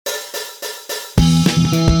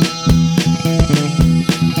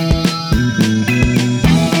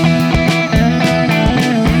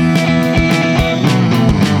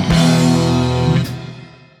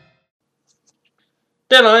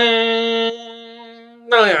I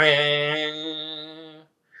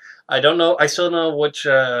don't know. I still don't know which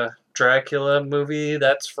Dracula movie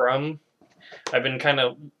that's from. I've been kind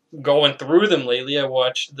of going through them lately. I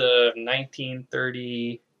watched the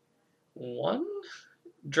 1931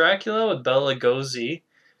 Dracula with Bela Lugosi.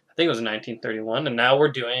 I think it was 1931, and now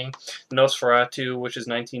we're doing Nosferatu, which is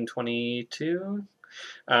 1922.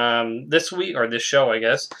 This week or this show, I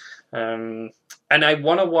guess. And I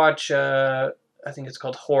want to watch. I think it's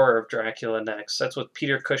called Horror of Dracula next. That's with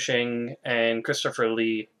Peter Cushing and Christopher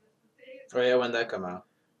Lee. Oh yeah, when that come out?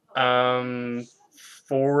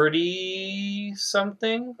 40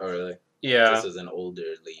 something. Oh really? Yeah. This is an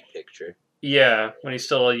older Lee picture. Yeah, when he's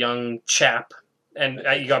still a young chap. And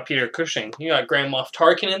you got Peter Cushing. You got Grand Moff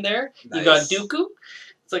Tarkin in there. Nice. You got Dooku.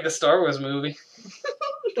 It's like a Star Wars movie.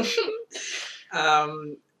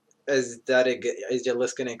 Is your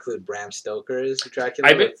list gonna include Bram Stoker's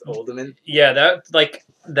Dracula with Oldman? Yeah,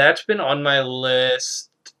 that's been on my list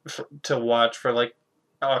to watch for like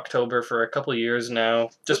October for a couple of years now.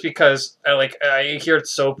 Just because I hear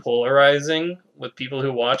it's so polarizing with people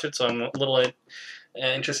who watch it, so I'm a little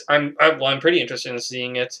interested. I'm pretty interested in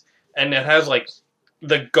seeing it, and it has like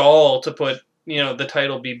the gall to put the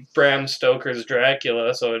title be Bram Stoker's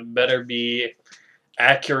Dracula, so it better be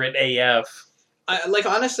accurate AF.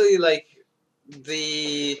 Honestly,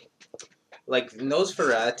 the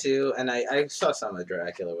Nosferatu, and I saw some of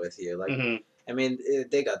Dracula with you. I mean,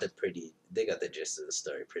 they got the gist of the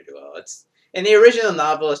story pretty well. It's in the original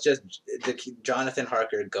novel. It's just Jonathan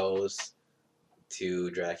Harker goes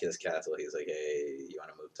to Dracula's castle. He's like, "Hey, you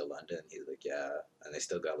want to move to London?" He's like, "Yeah," and they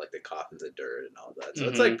still got like the coffins of dirt and all that. So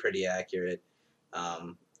it's like pretty accurate.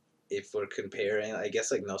 If we're comparing, I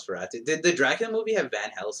guess like Nosferatu. Did the Dracula movie have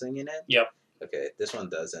Van Helsing in it? Yep. Okay, this one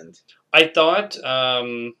doesn't. I thought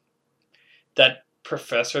that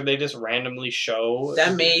professor they just randomly show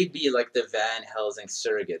that may be like the Van Helsing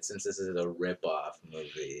surrogate, since this is a rip-off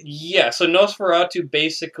movie. Yeah, so Nosferatu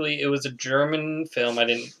basically it was a German film. I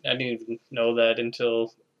didn't even know that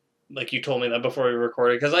until like you told me that before we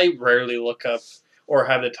recorded, because I rarely look up or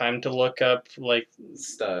have the time to look up like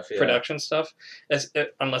stuff, production stuff,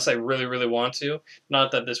 unless I really really want to.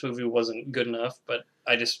 Not that this movie wasn't good enough, but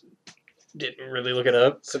I just didn't really look it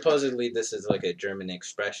up. Supposedly, this is like a German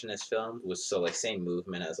expressionist film, with same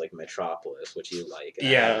movement as like Metropolis, which you like. And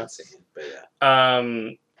yeah. I haven't seen, but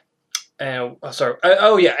yeah. Sorry.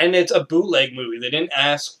 Oh yeah, and it's a bootleg movie. They didn't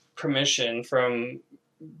ask permission from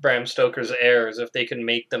Bram Stoker's heirs if they could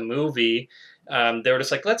make the movie. They were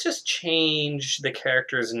just like, let's just change the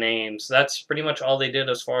characters' names. That's pretty much all they did,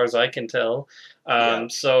 as far as I can tell.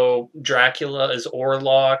 So Dracula is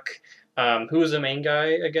Orlok. Who was the main guy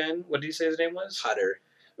again? What did you say his name was? Hutter.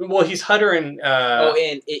 Well, he's Hutter in...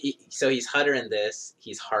 so he's Hutter in this.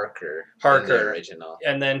 He's Harker. In the original.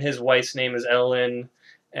 And then his wife's name is Ellen.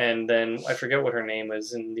 And then I forget what her name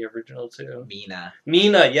is in the original too. Mina.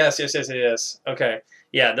 Yes. Okay.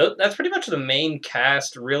 Yeah, that's pretty much the main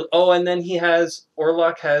cast. Oh, and then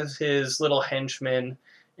Orlok has his little henchman,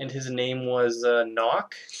 and his name was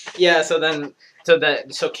Knock. Yeah. So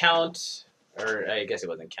Count... Or I guess it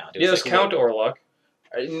wasn't Count. It was Count Orlok.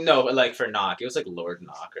 No, but like for Knock, it was like Lord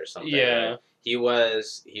Knock or something. Yeah. Right? He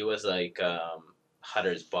was like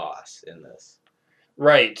Hutter's boss in this.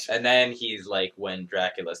 Right. And then he's like, when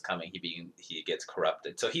Dracula's coming, he gets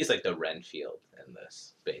corrupted. So he's like the Renfield in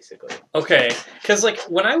this, basically. Okay, because like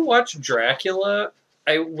when I watched Dracula,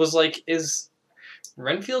 I was like, is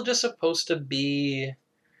Renfield just supposed to be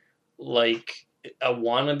like a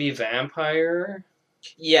wannabe vampire?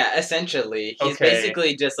 Yeah, essentially. He's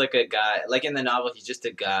basically just like a guy. Like in the novel, he's just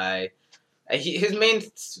a guy. His main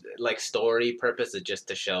like story purpose is just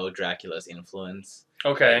to show Dracula's influence.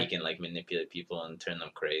 Okay. He can like manipulate people and turn them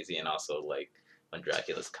crazy, and also like when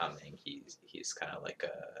Dracula's coming, he's kind of like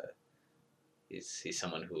he's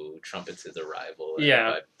someone who trumpets his arrival.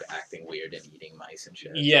 By acting weird and eating mice and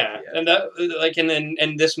shit. Yeah, and that like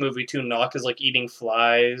in this movie too, Knock is like eating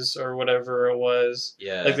flies or whatever it was.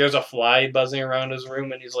 Yeah. Like there's a fly buzzing around his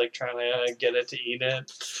room, and he's like trying to get it to eat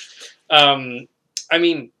it. I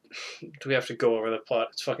mean, do we have to go over the plot?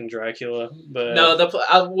 It's fucking Dracula, but no,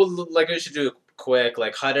 I should do it quick.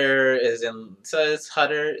 Like Hutter is in. So it's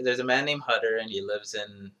Hutter. There's a man named Hutter, and he lives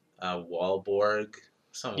in Walborg,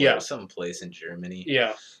 some place in Germany.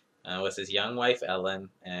 Yeah. With his young wife Ellen,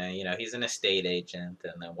 and he's an estate agent.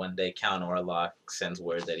 And then one day Count Orlok sends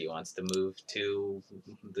word that he wants to move to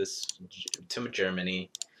Germany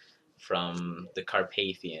from the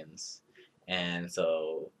Carpathians, and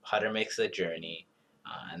so Hutter makes the journey.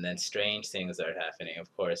 And then strange things are happening.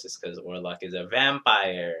 Of course, it's because Orlok is a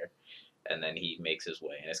vampire, and then he makes his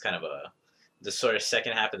way. And it's kind of the sort of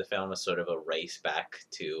second half of the film is sort of a race back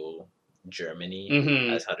to Germany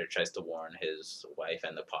Mm-hmm. as Hutter tries to warn his wife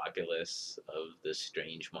and the populace of this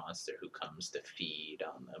strange monster who comes to feed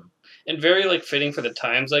on them. And very like fitting for the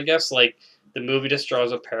times, I guess. Like the movie just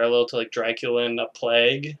draws a parallel to like Dracula and a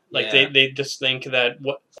plague. Like Yeah. they just think that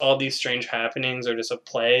what all these strange happenings are just a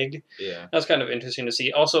plague. Yeah. That's kind of interesting to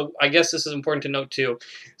see. Also, I guess this is important to note too.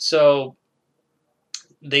 So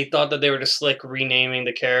they thought that they were just slick renaming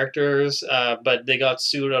the characters, but they got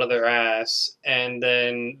sued out of their ass, and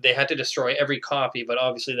then they had to destroy every copy. But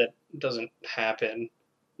obviously, that doesn't happen.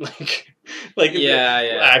 Like,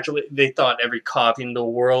 Yeah. actually, they thought every copy in the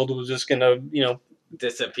world was just gonna,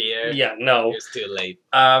 Disappear. yeah, no. It was too late.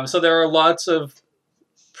 So there are lots of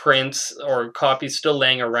prints or copies still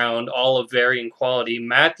laying around, all of varying quality.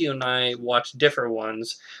 Matthew and I watched different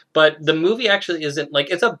ones, but the movie actually isn't like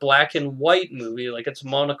it's a black and white movie, like it's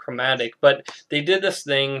monochromatic. But they did this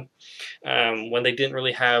thing when they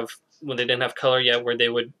didn't have color yet, where they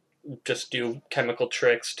would just do chemical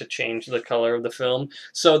tricks to change the color of the film.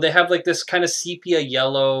 So they have like this kind of sepia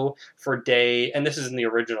yellow for day, and this is in the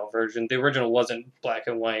original version. The original wasn't black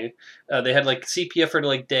and white. They had like sepia for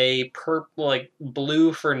like day, purple, like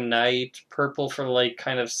blue for night, purple for like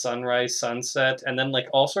kind of sunrise, sunset, and then like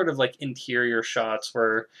all sort of like interior shots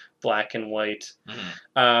were black and white.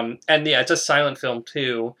 And yeah, it's a silent film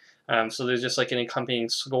too. So there's just like an accompanying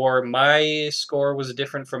score. My score was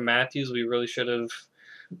different from Matthew's. We really should have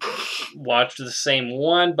watched the same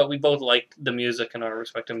one, but we both liked the music in our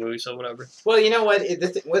respective movies, so whatever. Well, you know what?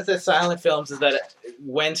 With the silent films is that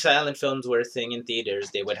when silent films were a thing in theaters,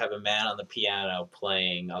 they would have a man on the piano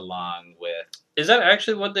playing along with. Is that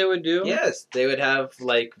actually what they would do? Yes, they would have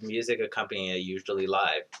like music accompanying it, usually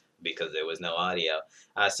live, because there was no audio.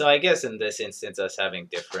 So I guess in this instance, us having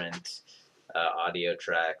different audio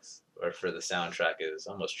tracks or for the soundtrack is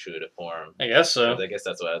almost true to form. I guess so. I guess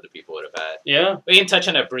that's what other people would have had. Yeah. We can touch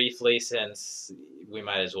on it briefly since we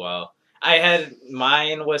might as well.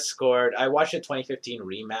 Mine was scored. I watched a 2015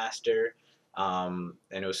 remaster, and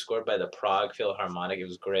it was scored by the Prague Philharmonic. It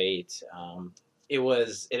was great.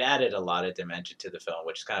 It added a lot of dimension to the film,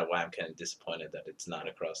 which is kind of why I'm kind of disappointed that it's not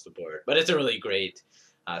across the board. But it's a really great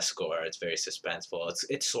score. It's very suspenseful.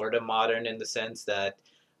 It's sort of modern in the sense that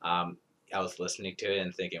I was listening to it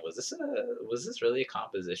and thinking, was this really a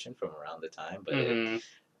composition from around the time? But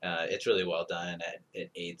it's really well done.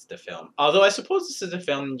 It aids the film. Although I suppose this is a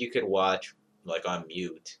film you could watch like on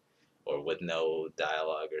mute or with no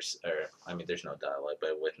dialogue or I mean, there's no dialogue,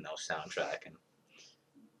 but with no soundtrack. And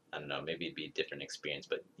I don't know, maybe it'd be a different experience,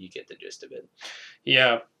 but you get the gist of it.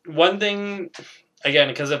 Yeah. One thing, again,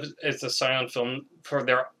 because it's a silent film, for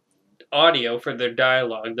their audio, for their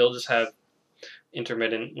dialogue, they'll just have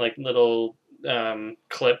intermittent, like little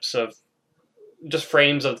clips of just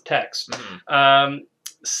frames of text.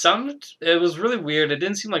 It was really weird. It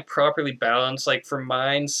didn't seem like properly balanced. Like for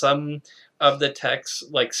mine, some of the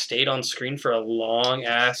text like stayed on screen for a long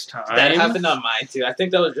ass time. That happened on mine too. I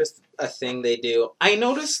think that was just a thing they do. I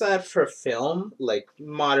noticed that for film, like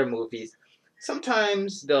modern movies,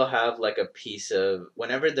 sometimes they'll have like a piece of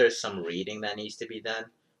whenever there's some reading that needs to be done,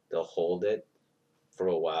 they'll hold it for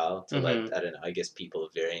a while to like I don't know. I guess people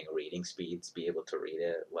of varying reading speeds be able to read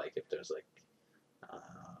it. Like if there's like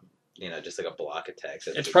just like a block of text.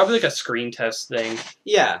 It's probably like a screen test thing.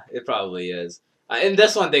 Yeah, it probably is. In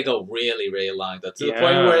this one, they go really, really long, though, to the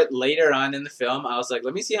point where later on in the film, I was like,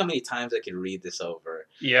 let me see how many times I can read this over.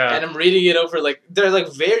 Yeah. And I'm reading it over, like, they're,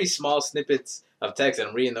 like, very small snippets of text, and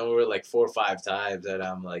I'm reading them over, like, 4 or 5 times, and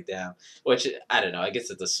I'm like, damn. Which, I don't know, I guess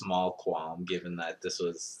it's a small qualm, given that this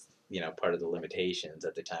was, part of the limitations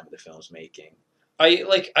at the time of the film's making.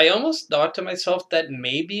 I almost thought to myself that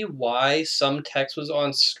maybe why some text was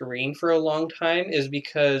on screen for a long time is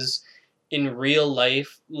because in real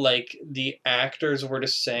life, like, the actors were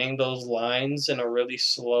just saying those lines in a really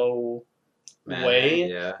slow way.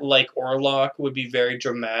 Yeah. Like, Orlok would be very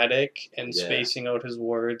dramatic and spacing out his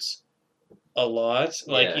words a lot.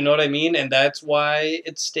 Like, you know what I mean? And that's why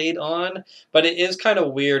it stayed on. But it is kind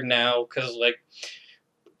of weird now, because, like,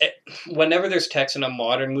 whenever there's text in a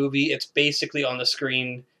modern movie, it's basically on the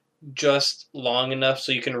screen just long enough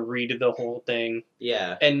so you can read the whole thing.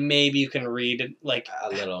 Yeah. And maybe you can read it like a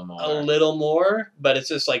little more, but it's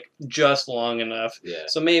just like just long enough. Yeah.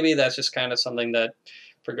 So maybe that's just kind of something that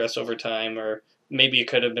progressed over time, or maybe it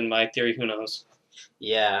could have been my theory, who knows.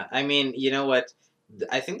 Yeah. I mean, you know what?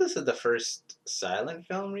 I think this is the first silent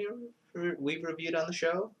film we've reviewed on the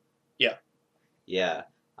show. Yeah. Yeah.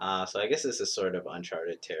 So I guess this is sort of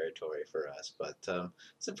uncharted territory for us. But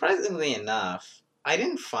surprisingly enough, I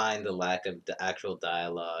didn't find the lack of the actual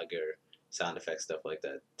dialogue or sound effects, stuff like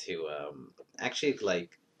that to actually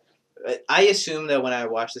like. I assume that when I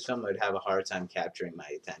watch this film, I would have a hard time capturing my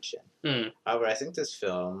attention. Mm. However, I think this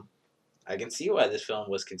film, I can see why this film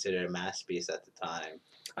was considered a masterpiece at the time.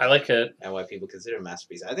 I like it. And why people consider it a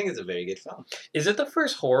masterpiece. I think it's a very good film. Is it the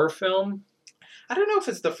first horror film? I don't know if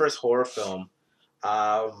it's the first horror film.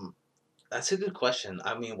 That's a good question.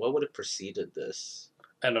 I mean, what would have preceded this?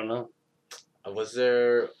 I don't know. Was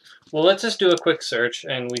there... Well, let's just do a quick search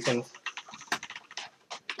and we can...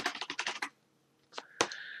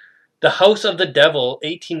 The House of the Devil,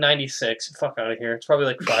 1896. Fuck out of here. It's probably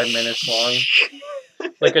like 5 minutes long.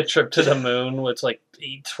 Like a trip to the moon, it's like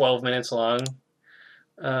 12 minutes long.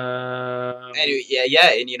 Anyway,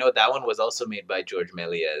 yeah, and you know, that one was also made by George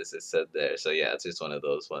Méliès, it said there. So yeah, it's just one of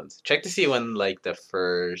those ones. Check to see when, like, the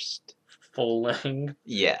first... Full length.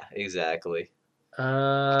 Yeah, exactly.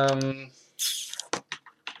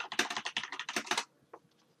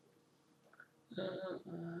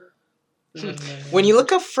 When you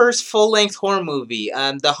look up first full-length horror movie,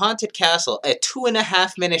 The Haunted Castle, a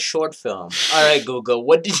 2.5-minute short film. All right, Google,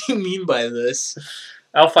 what did you mean by this?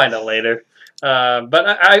 I'll find out later.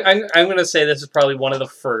 But I'm going to say this is probably one of the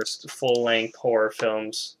first full-length horror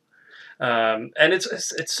films. And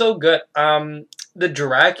it's so good. The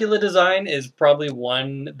Dracula design is probably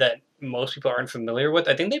one that most people aren't familiar with.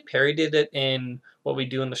 I think they parodied it in What We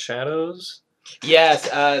Do in the Shadows. Yes,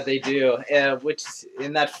 they do. Which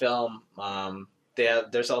in that film,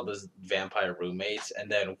 there's all those vampire roommates,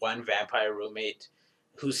 and then one vampire roommate,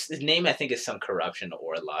 whose name I think is some corruption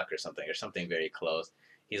Orlok or something very close.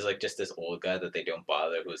 He's like just this old guy that they don't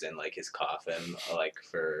bother, who's in like his coffin, like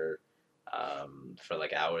for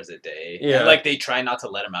like hours a day. Yeah. And, like, they try not to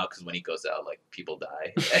let him out because when he goes out, like, people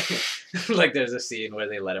die. Like, there's a scene where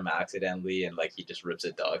they let him accidentally, and like he just rips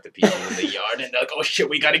a dog to pieces in the yard, and they're like, oh shit,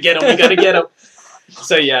 we gotta get him.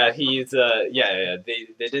 So yeah, he's they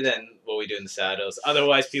did that in What We Do in the Shadows.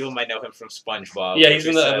 Otherwise, people might know him from SpongeBob. Yeah, he's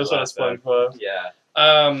in the episode of SpongeBob. Yeah.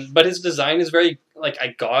 But his design is very like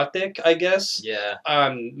gothic, I guess. Yeah.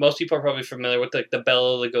 Most people are probably familiar with like the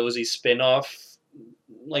Bela Lugosi spin-off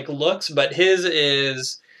like looks, but his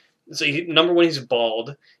is number one, he's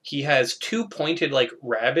bald. He has two pointed like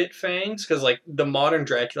rabbit fangs because like the modern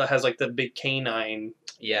Dracula has like the big canine.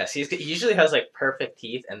 Yes, he usually has like perfect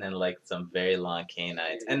teeth and then like some very long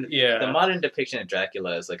canines. And yeah, the modern depiction of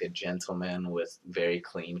Dracula is like a gentleman with very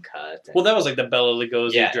clean cut. Well, that was like the Bela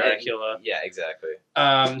Lugosi Dracula. Yeah, exactly.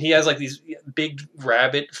 He has like these big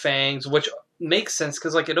rabbit fangs, which makes sense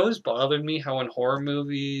because like it always bothered me how in horror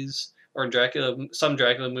movies or some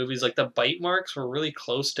Dracula movies, like the bite marks were really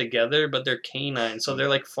close together, but they're canine, so they're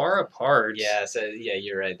like far apart. Yeah, so yeah,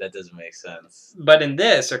 you're right. That doesn't make sense. But in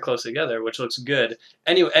this, they're close together, which looks good.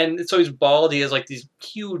 Anyway, and so he's bald. He has like these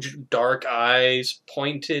huge dark eyes,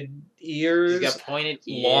 pointed ears. He's got pointed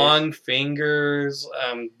ears, long fingers,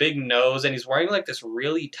 big nose, and he's wearing like this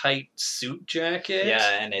really tight suit jacket.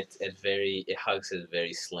 Yeah, and it hugs his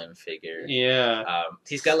very slim figure. Yeah.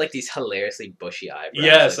 He's got like these hilariously bushy eyebrows.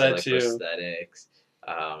 Yes, like, that too. Prosthetics.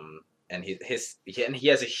 And he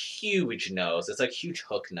has a huge nose. It's like huge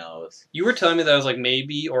hook nose. You were telling me that was like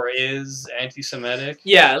maybe or is anti-Semitic.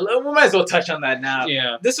 Yeah, we might as well touch on that now.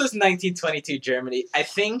 Yeah. This was 1922 Germany. I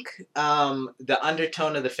think the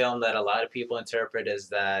undertone of the film that a lot of people interpret is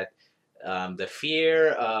that the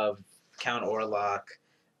fear of Count Orlok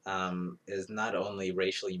is not only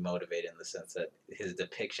racially motivated in the sense that his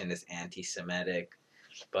depiction is anti-Semitic,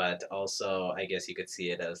 but also I guess you could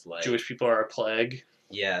see it as like Jewish people are a plague.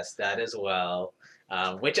 Yes, that as well.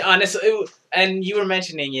 Which honestly, and you were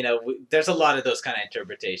mentioning, you know, there's a lot of those kind of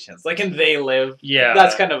interpretations. Like in They Live, yeah,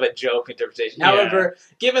 that's kind of a joke interpretation. Yeah. However,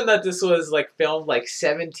 given that this was like filmed like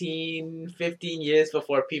 15 years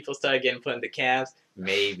before people started getting put into camps,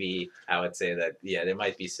 maybe I would say that, yeah, there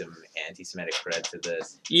might be some anti-Semitic thread to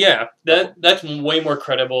this. Yeah, that's way more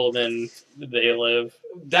credible than They Live.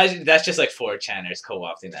 That's just like 4chaners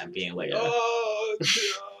co-opting that, being like, oh,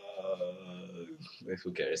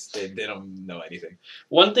 who cares? They don't know anything.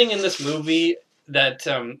 One thing in this movie that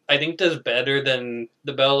I think does better than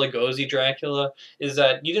the Bela Lugosi Dracula is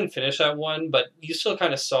that you didn't finish that one, but you still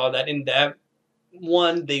kind of saw that in that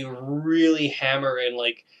one they really hammer in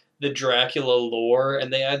like the Dracula lore,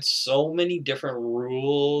 and they add so many different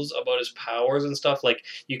rules about his powers and stuff. Like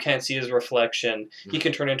you can't see his reflection. He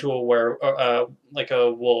can turn into like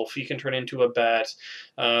a wolf. He can turn into a bat.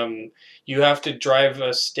 You have to drive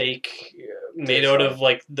a stake made out of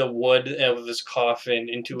like the wood of his coffin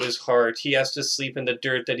into his heart. He has to sleep in the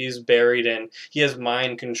dirt that he's buried in. He has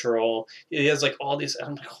mind control. He has like all these.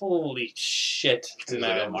 I'm like, holy shit, He's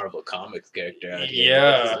man! like a Marvel Comics character out here.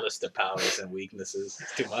 Yeah, His list of powers and weaknesses.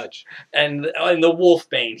 It's too much. And the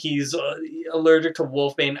Wolfbane, he's allergic to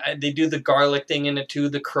Wolfbane. They do the garlic thing in it too,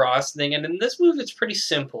 the cross thing, and in this movie it's pretty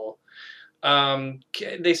simple.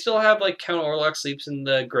 They still have like Count Orlok sleeps in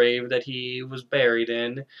the grave that he was buried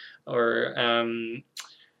in, or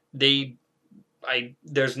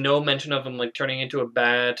there's no mention of him like turning into a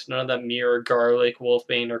bat. None of that mirror, garlic,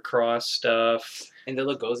 Wolfbane, or cross stuff. In the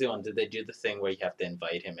Lugosi one, did they do the thing where you have to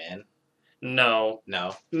invite him in? No.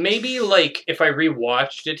 No. Maybe like if I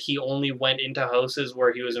rewatched it, he only went into houses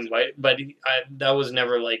where he was invited, but that was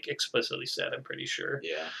never like explicitly said. I'm pretty sure.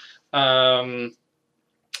 Yeah.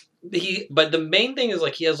 But the main thing is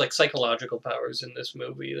like he has like psychological powers in this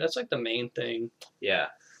movie. That's like the main thing. Yeah.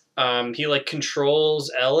 He like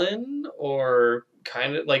controls Ellen, or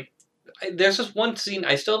kind of like there's this one scene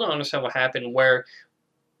I still don't understand what happened, where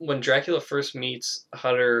when Dracula first meets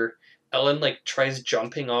Hutter, Ellen like tries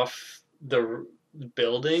jumping off the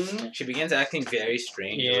building. She begins acting very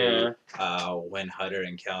strangely. Yeah. When Hutter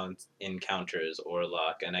encounters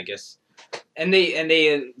Orlok, and I guess. And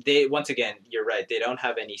they once again, you're right. They don't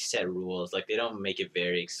have any set rules. Like they don't make it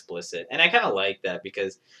very explicit, and I kind of like that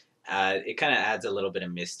because it kind of adds a little bit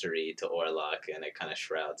of mystery to Orlok, and it kind of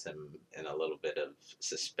shrouds him in a little bit of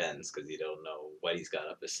suspense because you don't know what he's got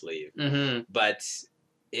up his sleeve. Mm-hmm. But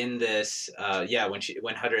in this,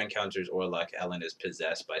 when Hutter encounters Orlok, Ellen is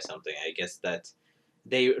possessed by something. I guess that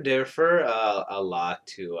they refer a lot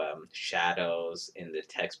to shadows in the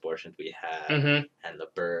text portions we have, Mm-hmm. and the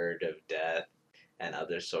bird of death, and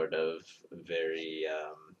other sort of very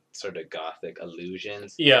sort of gothic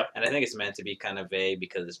allusions. Yeah. And I think it's meant to be kind of vague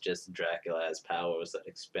because it's just Dracula has powers that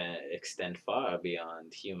extend far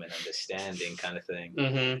beyond human understanding, kind of thing.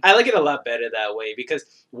 Mm-hmm. I like it a lot better that way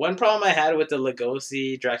because one problem I had with the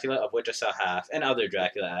Lugosi Dracula, of which I saw half, and other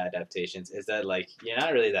Dracula adaptations, is that like you're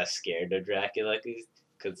not really that scared of Dracula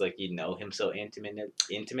because like you know him so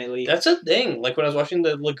intimately. That's a thing. Like when I was watching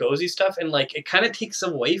the Lugosi stuff, and like it kind of takes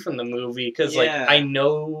away from the movie because like I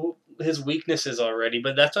know his weaknesses already,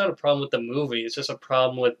 but that's not a problem with the movie. It's just a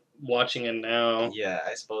problem with watching it now. Yeah,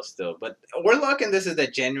 I suppose so. But Orlok in this is a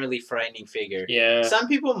genuinely frightening figure. Yeah. Some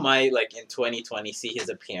people might like in 2020 see his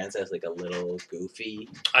appearance as like a little goofy.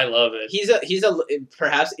 I love it. He's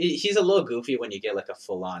a little goofy when you get like a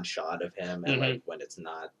full on shot of him and like when it's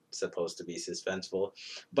not supposed to be suspenseful.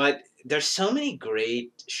 But there's so many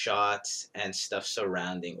great shots and stuff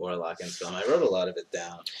surrounding Orlok in film. I wrote a lot of it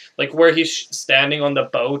down. Like where he's standing on the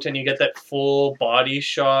boat and you get that full body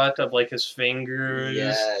shot of like his fingers.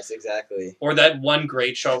 Yes, exactly. Or that one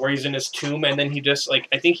great shot where he's in his tomb and then he just like,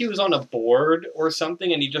 I think he was on a board or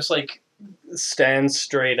something and he just like stands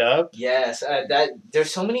straight up. Yes,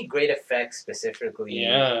 there's so many great effects specifically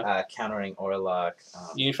countering Orlok.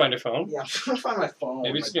 You need to find your phone? Yeah, I'm trying to find my phone.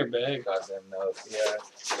 Maybe it's in your bag. Goddamn notes, yeah.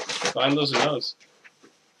 Find those notes.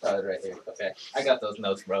 Oh, right here. Okay, I got those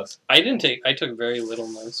notes, bros. I took very little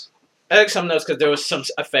notes. I took some notes because there was some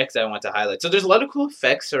effects I want to highlight. So there's a lot of cool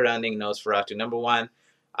effects surrounding Nosferatu. Number one,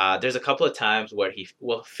 there's a couple of times where he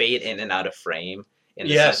will fade in and out of frame. In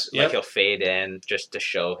the sense, like he'll fade in just to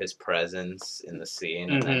show his presence in the scene,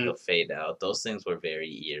 and then he'll fade out. Those things were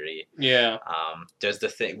very eerie. Yeah. There's the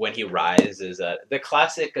thing when he rises. The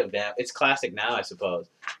classic event. It's classic now, I suppose,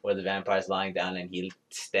 where the vampire's lying down and he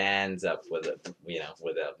stands up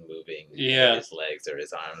without moving his legs or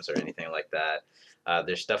his arms or anything like that.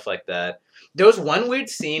 There's stuff like that. There was one weird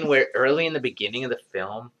scene where early in the beginning of the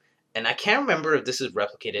film, and I can't remember if this is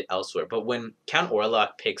replicated elsewhere, but when Count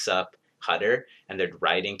Orlok picks up Hutter and they're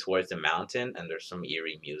riding towards the mountain and there's some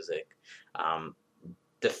eerie music.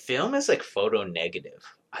 The film is like photo negative.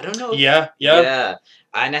 I don't know. Yeah.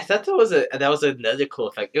 And I thought that was another cool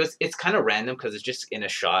effect. It's kind of random because it's just in a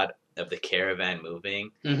shot of the caravan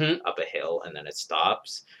moving up a hill and then it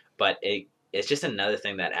stops. But it's just another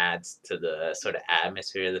thing that adds to the sort of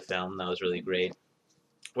atmosphere of the film. That was really great.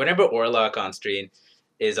 Whenever Orlok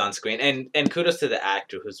is on screen, and kudos to the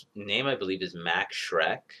actor whose name I believe is Max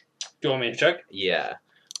Schreck. Do you want me to check? Yeah,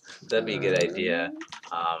 that'd be a good idea.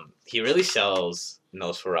 He really sells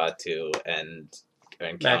Nosferatu and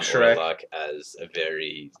Count Orlok as a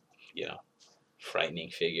very, frightening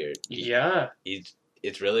figure.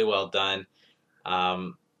 It's really well done.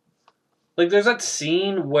 Like there's that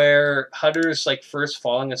scene where Hutter's like first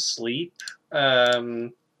falling asleep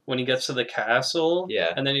when he gets to the castle.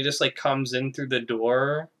 Yeah. And then he just like comes in through the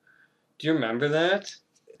door. Do you remember that?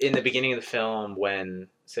 In the beginning of the film when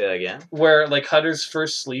Say that again. Where like Hutter's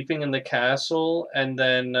first sleeping in the castle, and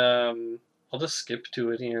then I'll just skip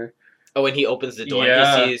to it here. Oh, when he opens the door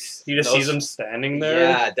Yeah, and he just sees him standing there.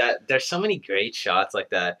 Yeah, that there's so many great shots like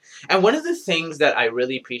that. And one of the things that I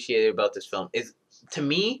really appreciated about this film is, to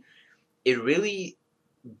me, it really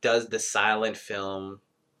does the silent film.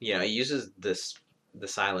 You know, it uses the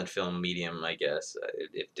silent film medium, I guess,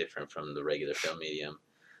 if different from the regular film medium,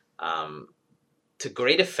 um, to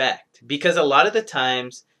great effect. Because a lot of the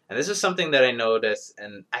times, and this is something that I noticed,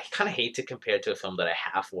 and I kind of hate to compare to a film that I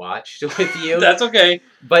half watched with you. That's okay.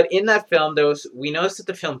 But in that film, we noticed that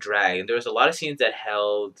the film dragged, and there was a lot of scenes that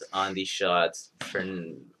held on these shots for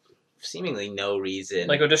seemingly no reason.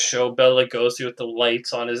 Like, it'll just show Bela Lugosi with the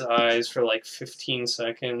lights on his eyes for like 15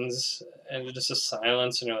 seconds, and just a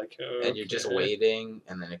silence, and you're like, okay. And you're just waiting,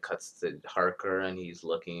 and then it cuts to Harker, and he's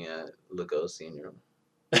looking at Lugosi, and you're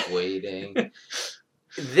waiting.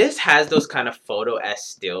 This has those kind of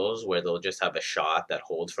photo-esque stills where they'll just have a shot that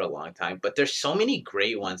holds for a long time. But there's so many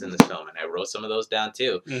great ones in this film, and I wrote some of those down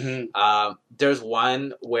too. Mm-hmm. There's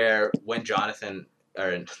one where when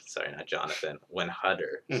when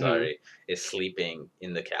Hutter, is sleeping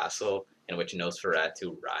in the castle, in which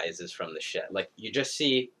Nosferatu rises from the shed. Like you just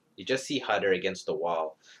see Hutter against the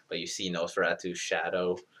wall, but you see Nosferatu's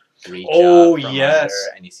shadow reach out from under,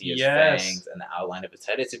 and you see his fangs and the outline of his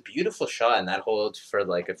head. It's a beautiful shot, and that holds for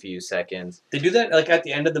like a few seconds. They do that like at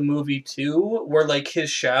the end of the movie too, where like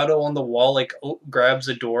his shadow on the wall like grabs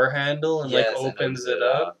a door handle and like opens it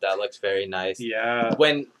up. That looks very nice. Yeah.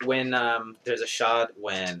 When there's a shot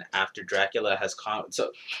when after Dracula has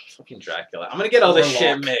so fucking Dracula. I'm gonna get all this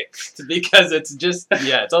shit mixed because it's just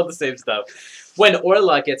it's all the same stuff. When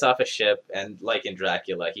Orlok gets off a ship, and like in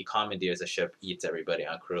Dracula, he commandeers a ship, eats everybody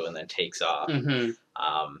on crew, and then takes off.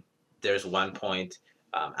 Mm-hmm. There's one point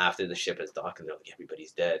after the ship is docked, and they're like,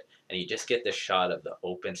 everybody's dead. And you just get this shot of the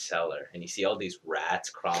open cellar, and you see all these rats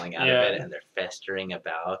crawling out of it, and they're festering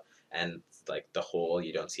about. And like the hole,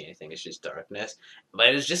 you don't see anything, it's just darkness.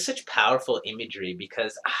 But it's just such powerful imagery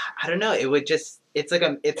because, I don't know,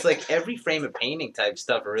 it's like every frame of painting type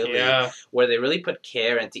stuff, really, where they really put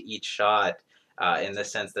care into each shot. In the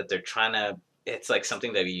sense that they're trying to, it's like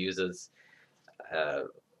something that we use as,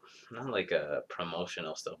 not like a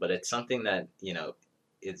promotional stuff, but it's something that,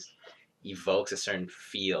 evokes a certain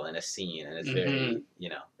feel in a scene, and it's very,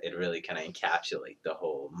 it really kind of encapsulates the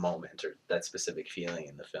whole moment or that specific feeling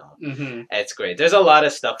in the film. Mm-hmm. It's great. There's a lot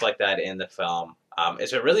of stuff like that in the film.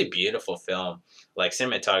 It's a really beautiful film. Like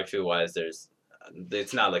cinematography-wise,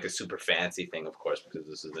 it's not like a super fancy thing, of course, because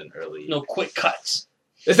this is an early... No quick cuts.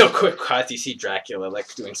 There's no quick cuts. You see Dracula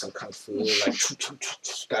like doing some kung fu, like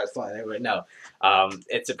guys flying everywhere. No,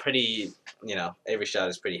 it's a pretty, every shot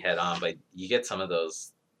is pretty head on, but you get some of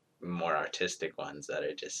those more artistic ones that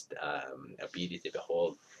are just a beauty to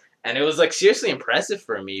behold. And it was like seriously impressive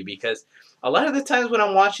for me because a lot of the times when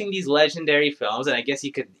I'm watching these legendary films, and I guess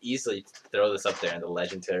you could easily throw this up there in the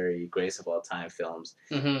legendary greatest of all time films,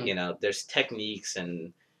 there's techniques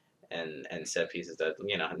and set pieces that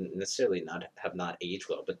necessarily have not aged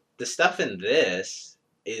well, but the stuff in this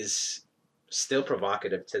is still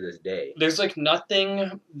provocative to this day. There's like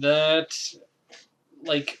nothing that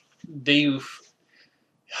like they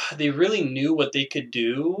really knew what they could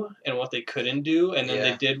do and what they couldn't do, and then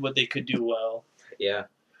they did what they could do well. Yeah,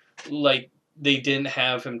 like they didn't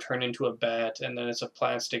have him turn into a bat, and then it's a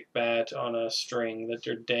plastic bat on a string that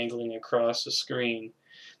they're dangling across the screen.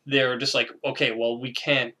 They're just like, okay, well, we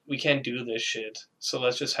can't do this shit, so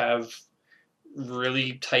let's just have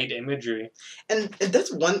really tight imagery. And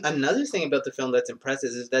that's another thing about the film that's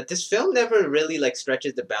impressive is that this film never really like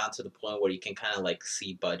stretches the bounds to the point where you can kind of like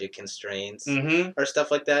see budget constraints or stuff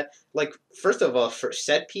like that. Like, first of all, for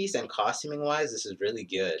set piece and costuming wise, this is really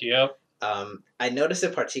good. Yep. I noticed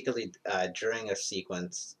it particularly during a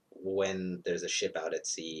sequence when there's a ship out at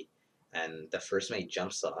sea and the first mate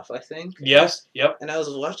jumps off, I think. Yes. Yep. And I was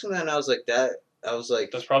watching that and I was like,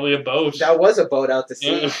 that's probably a boat. That was a boat out to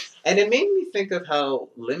sea. Yeah. And it made me think of how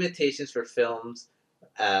limitations for films,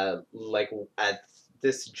 like at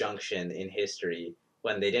this junction in history,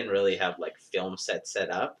 when they didn't really have like film sets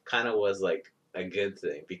set up, kind of was like a good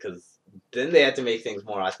thing because then they had to make things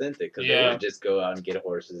more authentic because they would just go out and get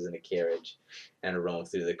horses in a carriage and roam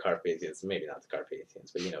through the Carpathians. Maybe not the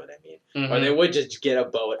Carpathians, but you know what I mean. Mm-hmm. Or they would just get a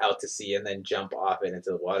boat out to sea and then jump off it into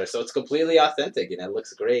the water. So it's completely authentic and it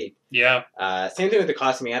looks great. Yeah. Same thing with the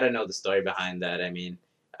costuming. I don't know the story behind that. I mean,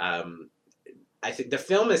 I think the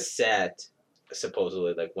film is set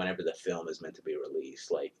supposedly like whenever the film is meant to be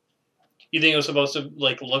released. Like, you think it was supposed to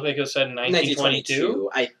like look like it was set in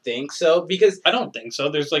 1922? I think so because I don't think so.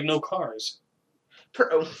 There's like no cars.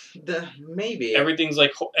 Maybe. Everything's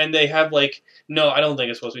like, and they have like, no, I don't think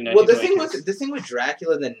it's supposed to be Well, 1922. the thing with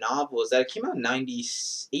Dracula the novel is that it came out in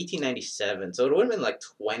 1897, so it would have been like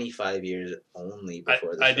 25 years only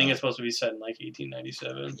before this I think film. it's supposed to be set in like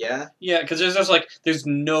 1897. Yeah. Yeah, because there's just like there's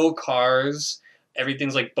no cars.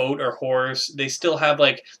 Everything's like boat or horse. They still have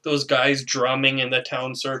like those guys drumming in the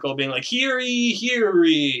town circle, being like "Heary,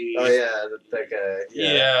 heary." Oh yeah, like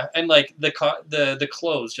Yeah, and like the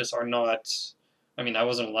clothes just are not. I mean, I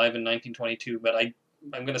wasn't alive in 1922, but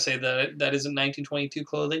I'm gonna say that that isn't 1922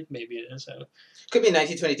 clothing. Maybe it is. Could be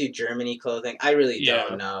 1922 Germany clothing. I really Yeah.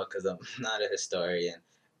 don't know because I'm not a historian.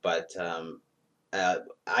 But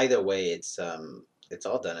either way, it's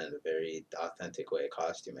all done in a very authentic way,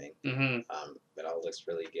 costuming. Mm-hmm. It all looks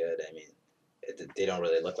really good. I mean, they don't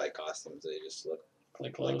really look like costumes. They just look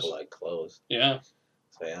Like clothes. like clothes. Yeah.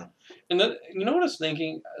 So yeah. And then, you know what I was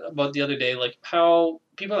thinking about the other day, like how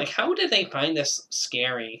people are like, how did they find this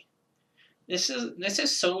scary? This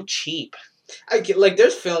is so cheap. Like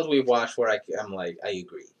there's films we watch where I'm like I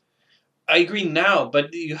agree. I agree now,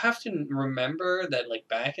 but you have to remember that like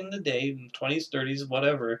back in the day, in the 20s, 30s,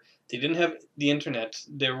 whatever, they didn't have the internet.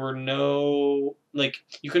 There were no like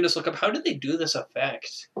you couldn't just look up how did they do this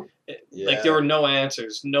effect. Like there were no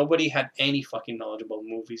answers. Nobody had any fucking knowledge about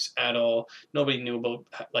movies at all. Nobody knew about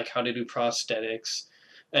like how to do prosthetics.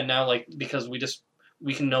 And now like because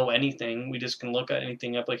we can know anything. We just can look at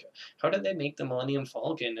anything up. Like, how did they make the Millennium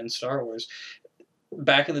Falcon in Star Wars?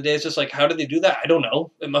 Back in the day, it's just like, how did they do that? I don't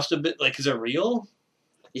know. It must have been like, is it real?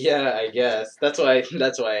 Yeah, I guess that's why.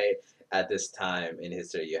 That's why at this time in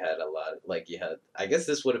history you had a lot. Like you had, I guess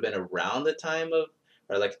this would have been around the time of,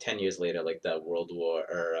 or like 10 years later, like the World War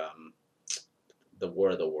or the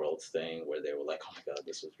War of the Worlds thing, where they were like, "Oh my God,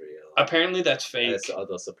 this was real." Apparently, that's fake.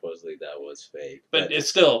 Although supposedly that was fake, but it's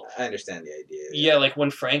still. I understand the idea. Yeah, like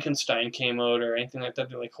when Frankenstein came out or anything like that,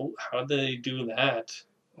 they're like, how did they do that?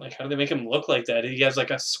 Like, how do they make him look like that? He has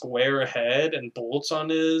like a square head and bolts on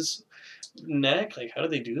his neck. Like, how do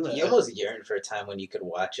they do that? You almost yearn for a time when you could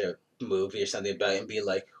watch a movie or something about it and be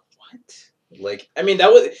like, "What?" Like, I mean,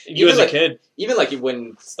 that was you as a kid. Even like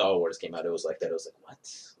when Star Wars came out, it was like that. It was like,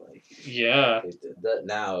 what? Like, yeah.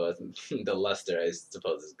 Now the luster, I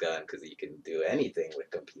suppose, is gone because you can do anything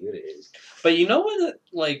with computers. But you know what?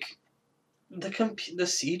 Like, the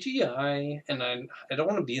CGI, and I don't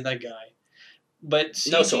want to be that guy, but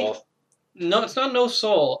No soul. No, it's not no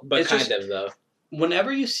soul. But it's kind just, of though.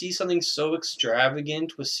 Whenever you see something so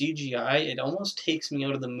extravagant with CGI, it almost takes me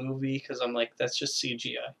out of the movie because I'm like, that's just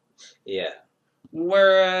CGI. Yeah.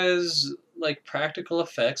 Whereas, like, practical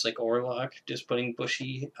effects, like Orlok just putting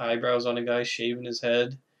bushy eyebrows on a guy, shaving his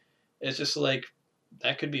head, it's just like,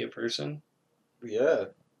 that could be a person. Yeah.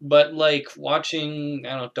 But, like, watching, I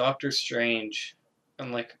don't know, Doctor Strange,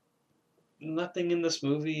 I'm like, nothing in this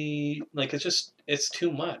movie, like, it's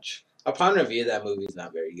too much. Upon review, that movie is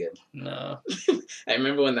not very good. No. I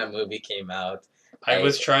remember when that movie came out. I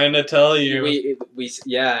was trying to tell you. We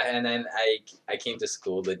and then I came to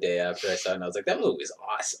school the day after I saw it and I was like, that movie's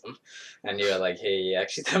awesome. And you were like, hey,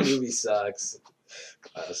 actually that movie sucks.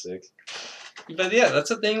 Classic. But yeah, that's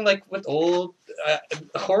the thing, like with old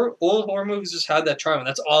horror movies just had that charm, and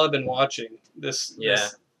that's all I've been watching.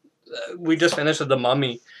 We just finished The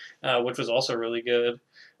Mummy, which was also really good.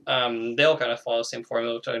 They all kind of follow the same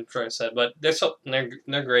formula, which I'm sure I said, but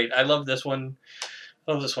they're great. I love this one.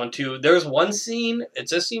 I love this one too. There's one scene,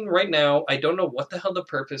 it's a scene right now, I don't know what the hell the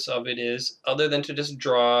purpose of it is, other than to just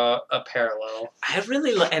draw a parallel. I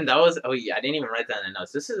really and that was, oh yeah, I didn't even write that in the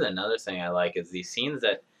notes. This is another thing I like, is these scenes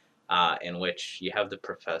that, in which you have the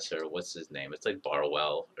professor, what's his name? It's like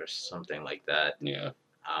Barwell or something like that. Yeah.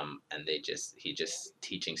 And he just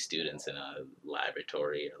teaching students in a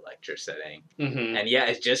laboratory or lecture setting. Mm-hmm. And yeah,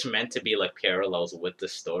 it's just meant to be like parallels with the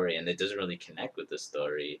story, and it doesn't really connect with the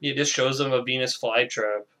story. It just shows them a Venus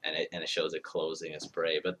flytrap. And it shows it closing its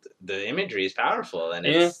prey. But the imagery is powerful, and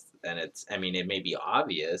it's I mean, it may be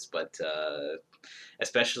obvious, but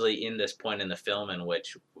especially in this point in the film in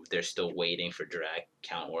which they're still waiting for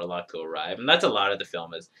Count Orlok to arrive. And that's a lot of the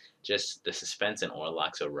film, is just the suspense in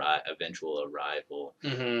Orlok's eventual arrival.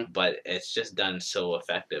 Mm-hmm. But it's just done so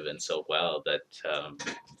effective and so well that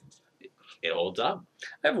it holds up.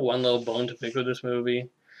 I have one little bone to pick with this movie.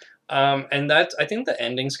 And I think the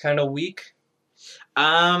ending's kind of weak.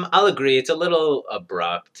 I'll agree. It's a little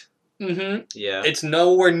abrupt. Mm-hmm. Yeah. It's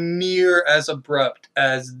nowhere near as abrupt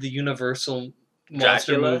as the Universal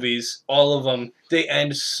monster Dracula? movies. All of them. They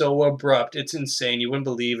end so abrupt. It's insane. You wouldn't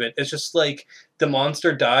believe it. It's just like the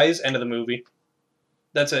monster dies, end of the movie.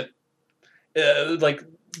 That's it. Like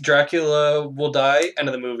Dracula will die, end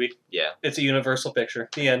of the movie. Yeah. It's a Universal picture.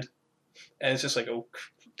 The end. And it's just like, oh.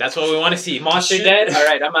 That's what we want to see. Monster Shit. dead? All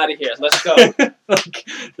right, I'm out of here. Let's go. Like,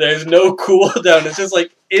 there's no cooldown. It's just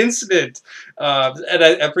like instant. And I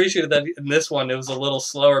appreciated that in this one it was a little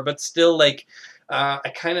slower, but still like I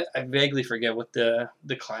vaguely forget what the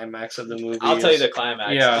climax of the movie I'll is. tell you the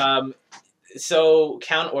climax. Yeah. So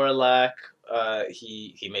Count Orlok,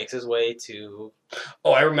 he makes his way to.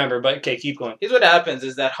 Oh, I remember. But okay, keep going. Here's what happens: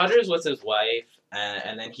 is that Hutter's with his wife,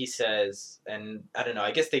 and then he says, and I don't know.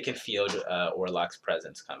 I guess they can feel Orlok's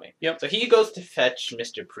presence coming. Yep. So he goes to fetch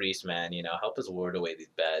Mr. Priestman. Help us ward away these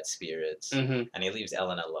bad spirits, Mm-hmm. and he leaves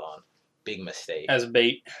Ellen alone. Big mistake. As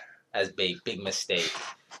bait. Big mistake.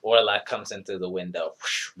 Orlok comes in through the window.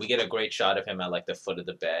 We get a great shot of him at like the foot of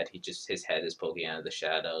the bed. His head is poking out of the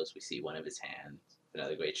shadows. We see one of his hands.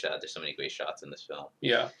 Another great shot. There's so many great shots in this film.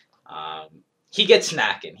 Yeah. He gets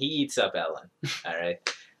snacking. He eats up Ellen. All right.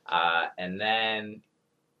 And then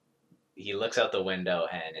he looks out the window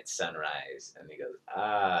and it's sunrise. And he goes,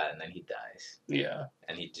 and then he dies. Yeah.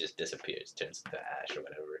 And he just disappears, turns into ash or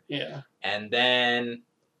whatever. Yeah. And then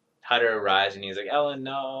Hutter arrives and he's like, Ellen,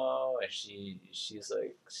 no. And she's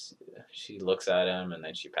like, she looks at him and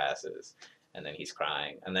then she passes. And then he's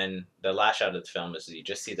crying. And then the last shot of the film is you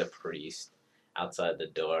just see the priest outside the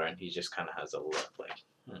door and he just kind of has a look like,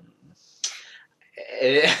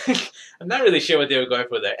 I'm not really sure what they were going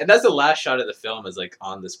for there. And that's the last shot of the film is like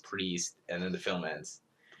on this priest and then the film ends.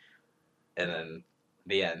 And then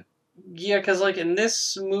the end. Yeah, because like in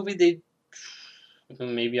this movie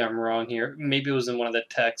maybe I'm wrong here. Maybe it was in one of the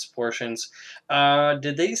text portions.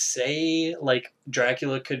 Did they say like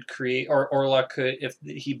Dracula could create or Orlok could, if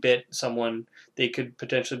he bit someone, they could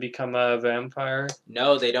potentially become a vampire?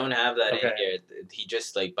 No, they don't have that Okay. in here. He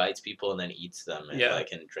just like bites people and then eats them and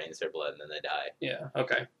like and drains their blood and then they die. Yeah.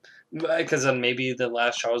 Okay. Because then maybe the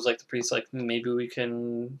last shot was like the priest like maybe we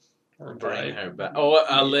can bring her back. Oh,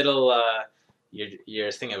 a little.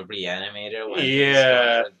 You're thinking of Reanimator when he's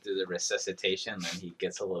going to do the resuscitation, and he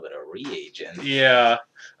gets a little bit of reagent. Yeah,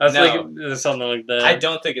 I was thinking something like that. I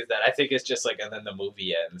don't think it's that. I think it's just like, and then the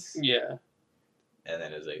movie ends. Yeah. And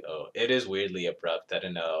then it's like, oh, it is weirdly abrupt. I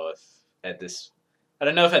don't know if at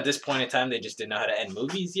this point in time they just didn't know how to end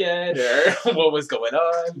movies yet, or what was going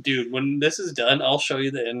on. Dude, when this is done, I'll show you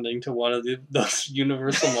the ending to one of those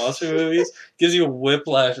Universal Monster movies. Gives you a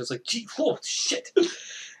whiplash. It's like, gee, oh shit.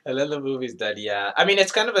 And then the movie's done, yeah. I mean,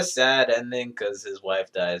 it's kind of a sad ending because his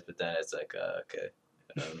wife dies, but then it's like, okay.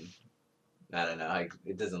 I don't know.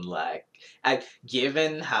 It doesn't lack.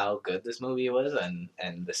 Given how good this movie was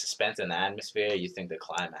and the suspense and the atmosphere, you think the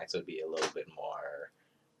climax would be a little bit more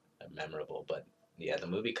memorable. But yeah, the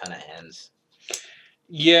movie kind of ends.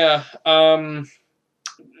 Yeah.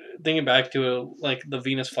 Thinking back to it, like the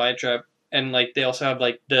Venus flytrap, and like they also have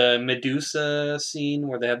like the Medusa scene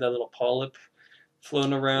where they have that little polyp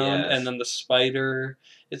floating around, and then the spider.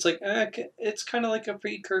 It's like it's kind of like a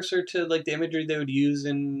precursor to like the imagery they would use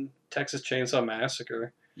in Texas Chainsaw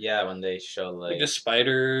Massacre. Yeah, when they show like just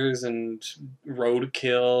spiders and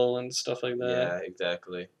roadkill and stuff like that. Yeah,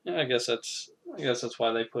 exactly. Yeah, I guess that's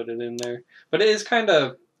why they put it in there. But it is kind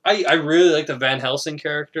of I really like the Van Helsing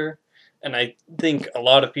character, and I think a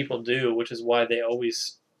lot of people do, which is why they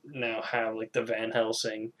always now have like the Van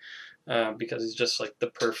Helsing. Because he's just like the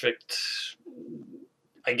perfect.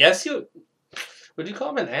 I guess would you call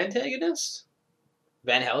him an antagonist?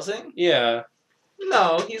 Van Helsing? Yeah.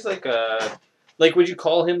 No, he's like a. Like, would you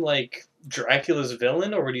call him like Dracula's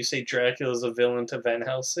villain, or would you say Dracula's a villain to Van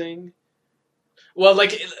Helsing? Well,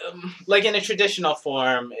 like in a traditional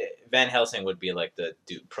form, Van Helsing would be like the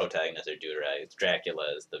protagonist or dude, right? Dracula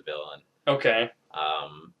is the villain. Okay.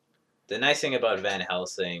 The nice thing about Van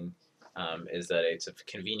Helsing. Is that it's a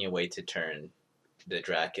convenient way to turn the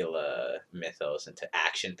Dracula mythos into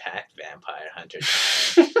action-packed vampire hunter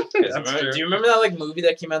time. Do you remember that like movie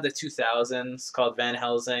that came out in the 2000s called Van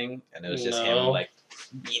Helsing? And it was just him like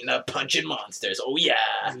beating up, punching monsters. Oh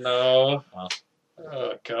yeah. No. Well,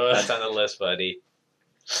 oh god. That's on the list, buddy.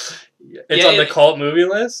 It's on the cult movie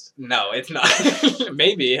list? No, it's not.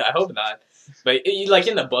 Maybe. I hope not. But like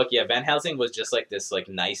in the book, yeah, Van Helsing was just like this like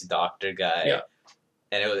nice doctor guy. Yeah.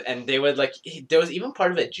 And they would like there was even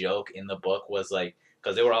part of a joke in the book was like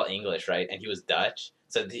because they were all English, right? And he was Dutch,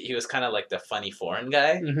 so he was kind of like the funny foreign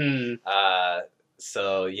guy. Mm-hmm.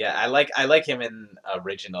 So yeah, I like him in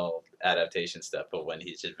original adaptation stuff, but when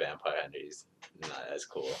he's just vampire hunter, he's not as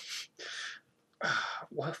cool.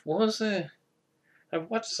 What was it? I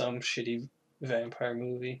watched some shitty vampire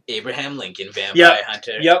movie. Abraham Lincoln Vampire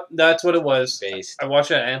Hunter. Yep, that's what it was. Based. I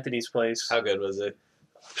watched it at Anthony's place. How good was it?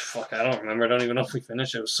 Fuck, I don't remember. I don't even know if we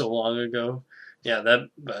finished it. It was so long ago. Yeah,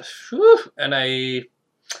 but whew. And I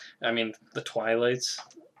mean, the Twilights.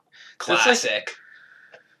 Classic.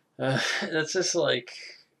 That's just like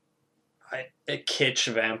a kitsch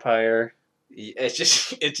vampire. It's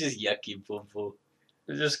just yucky boo boo.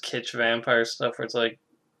 It's just kitsch vampire stuff where it's like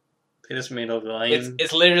they just made a line.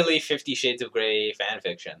 It's literally 50 Shades of Grey fan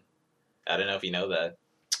fiction. I don't know if you know that.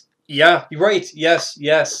 Yeah, you're right. Yes.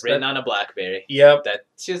 Written on a BlackBerry. Yep. That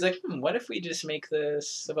she was like, what if we just make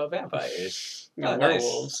this about vampires? Oh,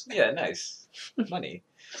 werewolves. Nice. Yeah, nice. Money.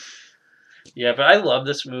 Yeah, but I love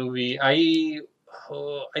this movie. I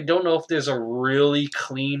don't know if there's a really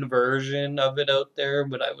clean version of it out there,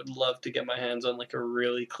 but I would love to get my hands on like a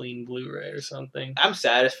really clean Blu-ray or something. I'm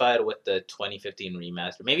satisfied with the 2015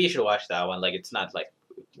 remaster. Maybe you should watch that one. Like it's not like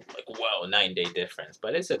whoa, 9-day difference,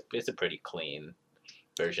 but it's a pretty clean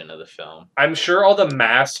version of the film. I'm sure all the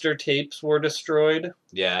master tapes were destroyed.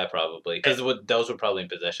 Yeah, probably because those were probably in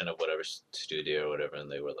possession of whatever studio or whatever,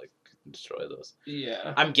 and they were like destroy those.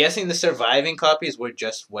 Yeah. I'm guessing the surviving copies were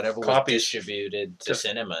just whatever was distributed to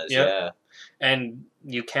cinemas. Yep. Yeah. And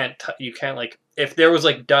you can't like if there was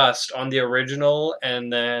like dust on the original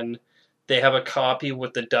and then they have a copy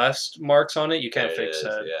with the dust marks on it, you can't fix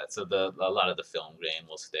that. Yeah, so a lot of the film grain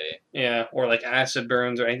will stay. Yeah, or like acid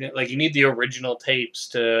burns or anything. Like you need the original tapes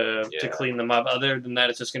to clean them up. Other than that,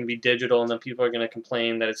 it's just going to be digital, and then people are going to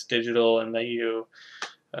complain that it's digital and that you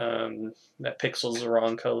that pixel's the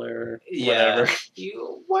wrong color. Whatever.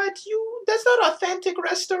 That's not authentic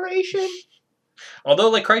restoration.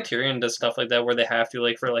 Although like Criterion does stuff like that where they have to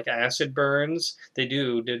like for like acid burns, they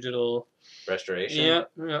do digital restoration.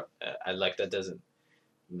 Yeah. I like that doesn't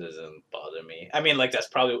bother me. I mean, like that's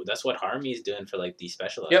what Harmy's doing for like these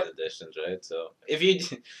specialized editions, right? So if you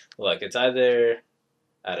look, it's either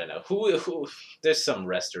I don't know who there's some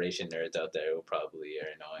restoration nerds out there who probably are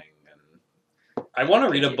annoying. And I want to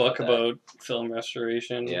read a book about film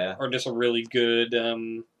restoration, or just a really good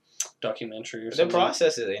documentary or something. The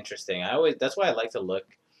process is interesting. That's why I like to look.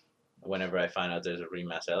 Whenever I find out there's a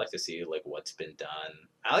remaster, I like to see like what's been done.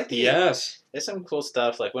 I like to there's some cool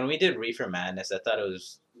stuff. Like when we did Reefer Madness, I thought it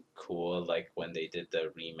was cool. Like when they did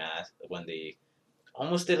the remaster, when they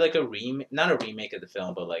almost did like not a remake of the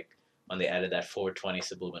film, but like when they added that 420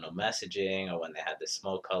 subliminal messaging, or when they had the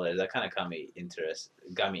smoke colors, that kind of got me interested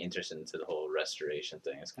into the whole restoration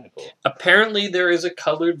thing. It's kind of cool. Apparently, there is a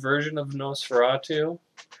colored version of Nosferatu.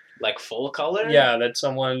 Like full color? Yeah, that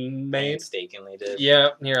someone made. Mistakenly did. Yeah,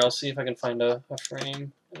 here, I'll see if I can find a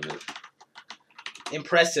frame.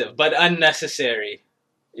 Impressive, but unnecessary.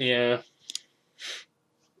 Yeah.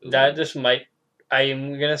 Ooh. That just might... I'm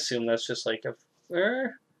going to assume that's just like a...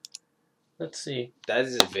 Let's see. That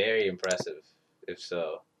is very impressive, if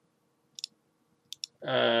so.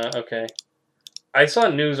 Okay. I saw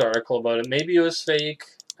a news article about it. Maybe it was fake.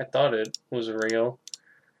 I thought it was real.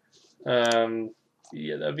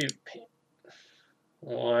 Yeah, that'd be...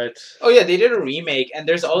 What? Oh yeah, they did a remake, and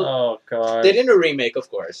there's all. Oh god. They did a remake, of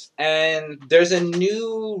course, and there's a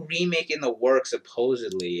new remake in the works,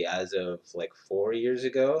 supposedly as of like 4 years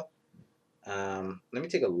ago. Let me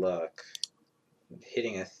take a look.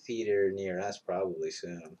 Hitting a theater near us probably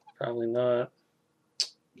soon. Probably not.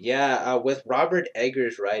 Yeah, with Robert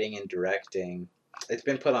Eggers writing and directing, it's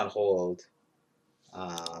been put on hold.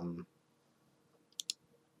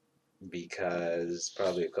 Because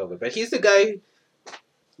probably COVID. But he's the guy,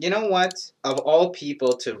 you know what? Of all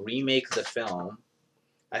people to remake the film,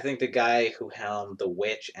 I think the guy who helmed The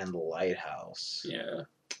Witch and The Lighthouse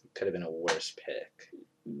could have been a worse pick.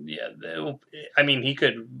 Yeah, I mean, he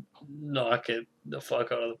could knock it the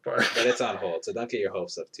fuck out of the park. But it's on hold, so don't get your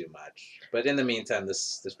hopes up too much. But in the meantime,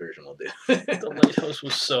 this version will do. The Lighthouse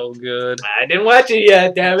was so good. I didn't watch it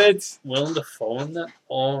yet, damn it. Willem Dafoe in that?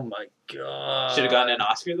 Oh my god. Should have gotten an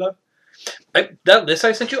Oscar, though. That list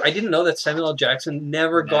I sent you, I didn't know that Samuel L. Jackson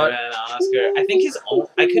never got an Oscar. I think his own.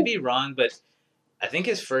 I could be wrong, but I think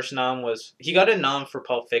his first nom was he got a nom for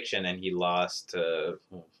Pulp Fiction, and he lost to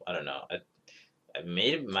I don't know.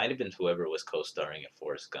 It might have been whoever was co-starring at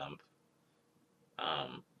Forrest Gump.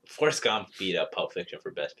 Forrest Gump beat up Pulp Fiction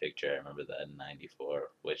for Best Picture. I remember that in '94,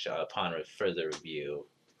 which upon further review,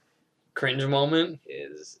 cringe moment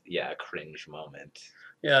is a cringe moment.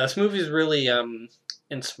 Yeah, this movie is really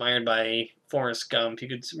inspired by Forrest Gump. You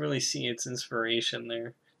could really see its inspiration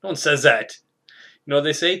there. No one says that. You know what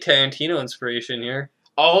they say? Tarantino inspiration here.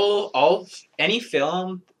 Any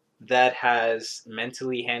film that has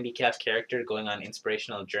mentally handicapped character going on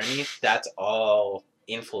inspirational journey, that's all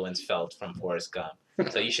influence felt from Forrest Gump.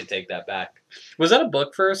 So you should take that back. Was that a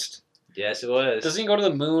book first? Yes, it was. Doesn't he go to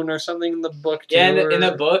the moon or something in the book too? Yeah, in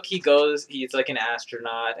the book he's like an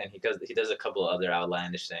astronaut, and he does a couple other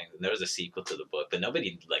outlandish things. And there was a sequel to the book, but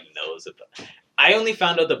nobody knows about. I only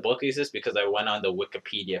found out the book exists because I went on the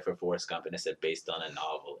Wikipedia for Forrest Gump and it said based on a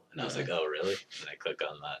novel, and I was like, oh really? And I click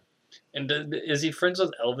on that. And is he friends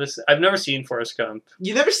with Elvis? I've never seen Forrest Gump.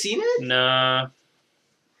 You never seen it? Nah.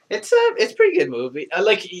 It's a pretty good movie.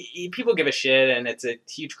 Like people give a shit, and it's a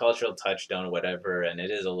huge cultural touchstone, or whatever, and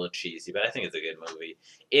it is a little cheesy, but I think it's a good movie.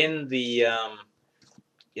 In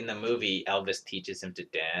the movie, Elvis teaches him to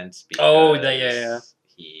dance because yeah.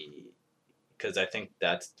 because I think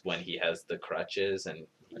that's when he has the crutches and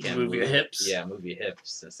he can't move your hips. Yeah, move your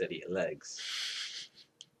hips instead of your legs.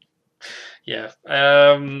 Yeah.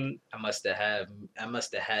 I must have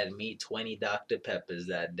had me 20 Dr. Peppers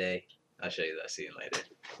that day. I'll show you that scene later.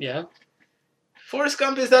 Yeah. Forrest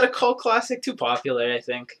Gump, is that a cult classic? Too popular, I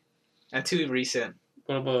think, and too recent.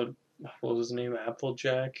 What about, what was his name?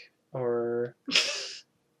 Applejack? Or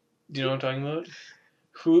do you know what I'm talking about?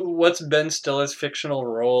 What's Ben Stiller's fictional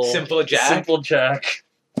role? Simple Jack. Simple Jack.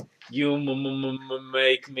 You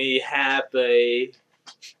make me happy.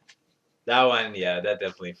 That one, yeah, that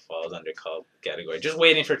definitely falls under cult category. Just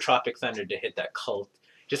waiting for Tropic Thunder to hit that cult.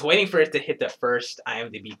 Just waiting for it to hit the first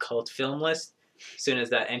IMDb cult film list. As soon as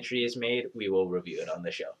that entry is made, we will review it on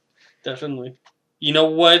the show. Definitely. You know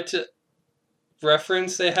what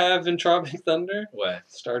reference they have in Tropic Thunder? What?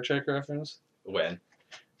 Star Trek reference.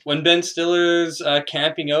 When Ben Stiller's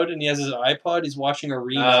camping out and he has his iPod, he's watching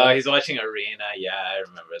Arena. Oh, he's watching Arena. Yeah, I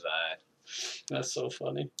remember that. That's so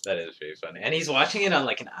funny. That is pretty funny. And he's watching it on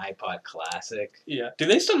like an iPod Classic. Yeah. Do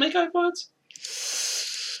they still make iPods?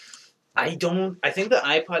 I think the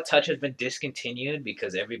iPod Touch has been discontinued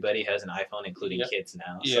because everybody has an iPhone, including kids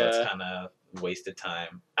now. So it's kind of wasted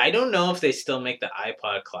time. I don't know if they still make the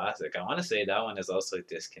iPod Classic. I want to say that one is also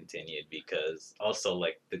discontinued because also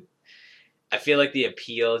like I feel like the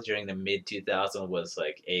appeal during the mid 2000s was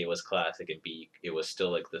like A, it was classic, and B, it was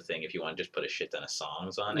still like the thing if you want to just put a shit ton of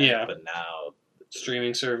songs on it. Yeah. But now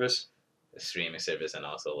streaming service, and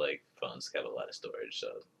also like phones have a lot of storage, so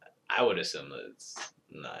I would assume that it's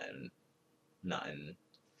not in.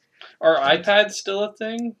 Are iPads still a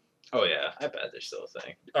thing? Oh yeah, iPads are still a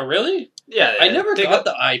thing. Oh really? Yeah, I never got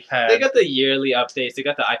the iPad. They got the yearly updates. They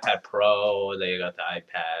got the iPad Pro. They got the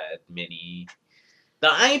iPad Mini. The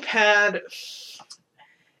iPad,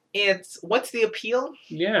 what's the appeal?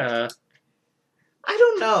 Yeah. I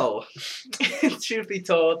don't know. Truth be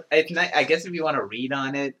told, I guess if you want to read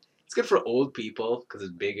on it, it's good for old people because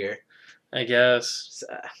it's bigger. I guess. So,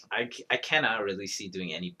 I cannot really see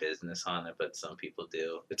doing any business on it, but some people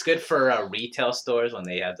do. It's good for retail stores when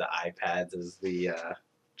they have the iPads as the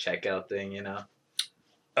checkout thing, you know?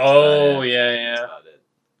 Oh, yeah.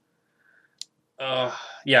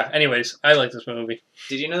 Yeah, anyways, I like this movie.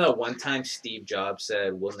 Did you know that one time Steve Jobs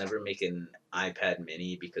said, we'll never make an iPad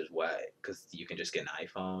mini because why? Because you can just get an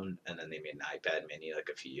iPhone, and then they made an iPad mini like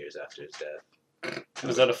a few years after his death.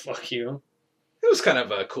 Was that a fuck you? It was kind of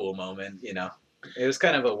a cool moment, you know? It was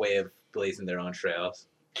kind of a way of blazing their own trails.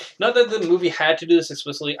 Not that the movie had to do this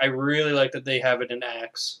explicitly. I really like that they have it in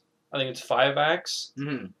acts. I think it's 5 acts.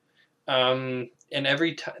 Mm-hmm. And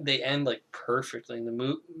every time they end like perfectly, and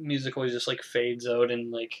the music always just like fades out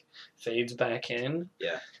and like fades back in.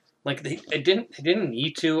 Yeah. Like they didn't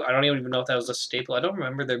need to. I don't even know if that was a staple. I don't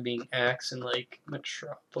remember there being acts in like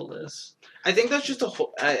Metropolis. I think that's just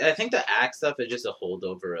I think the act stuff is just a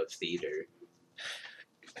holdover of theater.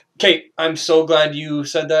 Okay, I'm so glad you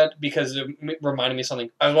said that because it reminded me of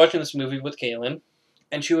something. I was watching this movie with Kaylin,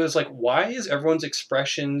 and she was like, "Why is everyone's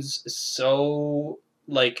expressions so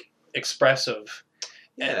like expressive?"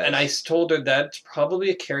 Yeah. And I told her that's probably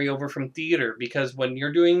a carryover from theater because when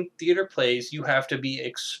you're doing theater plays, you have to be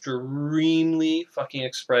extremely fucking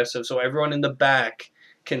expressive so everyone in the back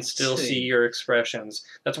can still see your expressions.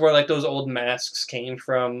 That's where like those old masks came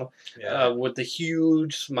from, with the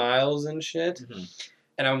huge smiles and shit. Mm-hmm.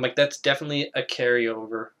 And I'm like, that's definitely a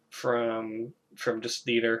carryover from just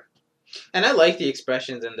theater. And I like the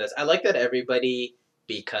expressions in this. I like that everybody,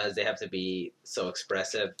 because they have to be so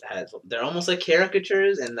expressive, they're almost like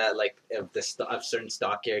caricatures, and that like of certain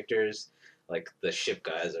stock characters, like the ship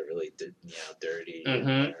guys are really dirty, Mm-hmm.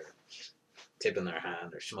 and they're tipping their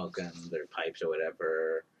hand or smoking their pipes or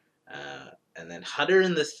whatever. And then Hutter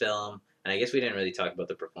in this film, and I guess we didn't really talk about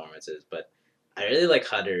the performances, but I really like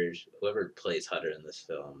Hutter's, whoever plays Hutter in this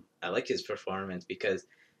film. I like his performance because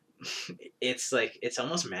it's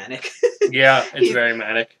almost manic. Yeah, it's very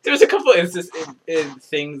manic. There was a couple instances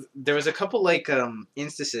There was a couple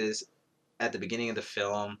instances at the beginning of the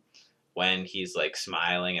film when he's like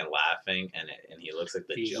smiling and laughing, and he looks like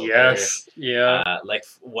the Joker. Yes, yeah.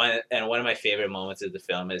 One of my favorite moments of the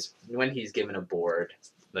film is when he's given a board,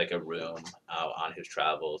 like a room on his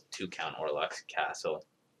travels to Count Orlok's castle,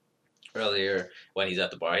 earlier when he's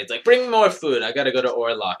at the bar. He's like, "Bring me more food. I gotta go to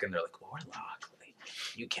Orlok," and they're like, "Orlok, like,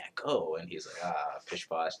 you can't go." And he's like, "Ah, pish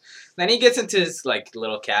posh." Then he gets into his like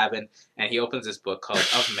little cabin and he opens this book called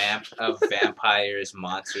of Vampires,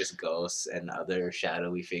 Monsters, Ghosts, and Other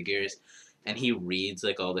Shadowy Figures. And he reads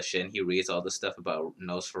like all the shit. And he reads all the stuff about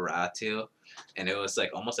Nosferatu, and it was like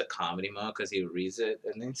almost a comedy mode because he reads it,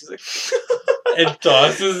 and then he's like, and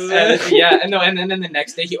tosses and, it. yeah, and no, and then the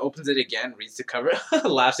next day he opens it again, reads the cover,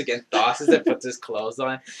 laughs again, tosses it, puts his clothes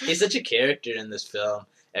on. He's such a character in this film.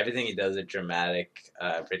 Everything he does is dramatic,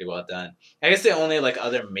 pretty well done. I guess the only like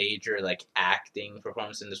other major like acting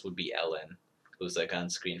performance in this would be Ellen, who's like on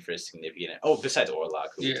screen for a significant. Oh, besides Orlok,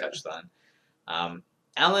 who we touched on.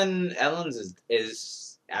 Ellen's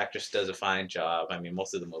actress does a fine job. I mean,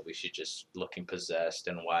 most of the movie she's just looking possessed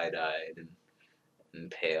and wide-eyed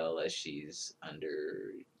and pale as she's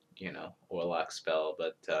under, Orlok's spell.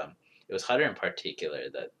 But it was Hutter in particular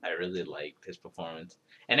that I really liked his performance,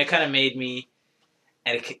 and it kind of made me.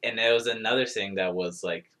 And it was another thing that was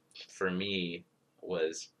like, for me,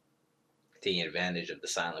 was taking advantage of the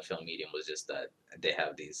silent film medium was just that they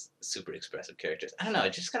have these super expressive characters. I don't know,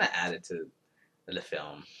 it just kind of added to the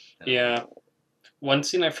film. Yeah. One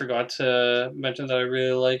scene I forgot to mention that I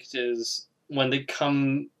really liked is when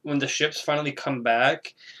the ships finally come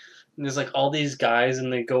back, and there's like all these guys,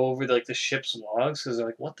 and they go over like the ship's logs because they're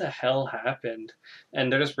like, "What the hell happened?"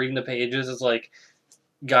 And they're just reading the pages. It's like,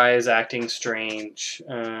 guy is acting strange.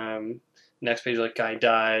 Next page, like, guy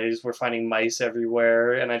dies. We're finding mice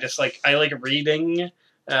everywhere, and I like reading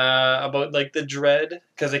about like the dread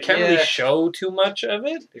because they can't really show too much of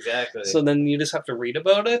it. Exactly. So then you just have to read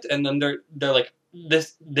about it, and then they're like,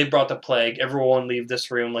 this. They brought the plague. Everyone leave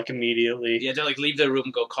this room like immediately. Yeah, they're like, leave the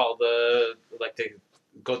room. Go call the they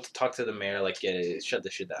go to talk to the mayor. Like, shut the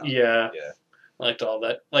shit down. Yeah. Yeah. I liked all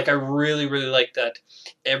that. Like, I really, really liked that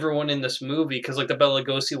everyone in this movie, because like the Bela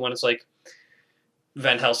Lugosi one is like,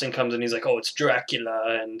 Van Helsing comes and he's like, "Oh, it's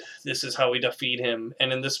Dracula, and this is how we defeat him."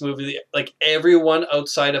 And in this movie, like everyone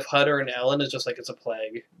outside of Hutter and Ellen is just like, it's a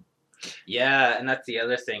plague. Yeah, and that's the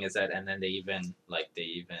other thing is that, and then they even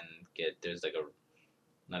get, there's like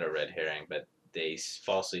not a red herring, but they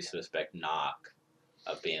falsely suspect Knock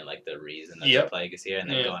of being like the reason that the plague is here, and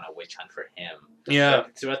then go on a witch hunt for him. Yeah.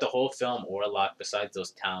 But throughout the whole film, Orlok, besides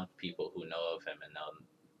those town people who know of him and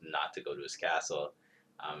know not to go to his castle,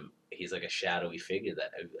 he's like a shadowy figure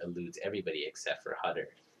that eludes everybody except for Hutter.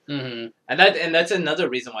 Mm-hmm. And that's another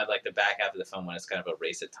reason why like the back half of the film, when it's kind of a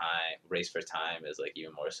race for time, is like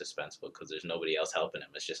even more suspenseful because there's nobody else helping him.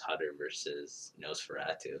 It's just Hutter versus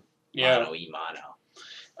Nosferatu. Yeah. Mano y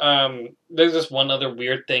mano. There's this one other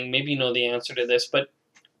weird thing. Maybe you know the answer to this, but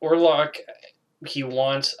Orlok, he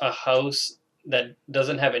wants a house that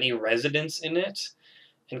doesn't have any residents in it,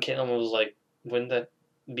 and Caitlin was like, "Wouldn't that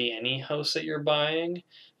be any house that you're buying?"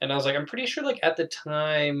 And I was like, I'm pretty sure like at the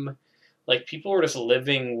time, like people were just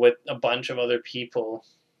living with a bunch of other people.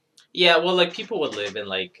 Yeah, well, like people would live in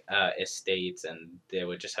like estates, and they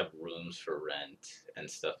would just have rooms for rent and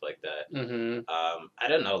stuff like that. Mm-hmm. I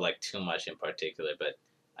don't know like too much in particular, but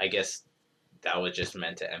I guess that was just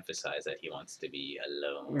meant to emphasize that he wants to be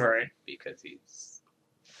alone, right? Because he's,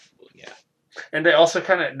 yeah. And they also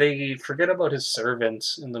they forget about his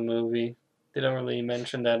servants in the movie. They don't really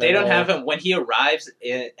mention that. They don't have him when he arrives,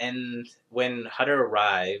 and when Hutter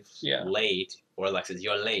arrives late, Orlok says,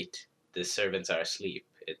 "You're late. The servants are asleep.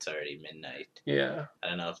 It's already midnight." Yeah. I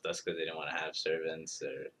don't know if that's because they didn't want to have servants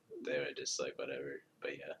or they were just like whatever,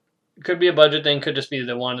 but yeah. Could be a budget thing. Could just be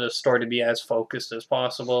they wanted the story to be as focused as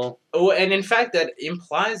possible. Oh, and in fact, that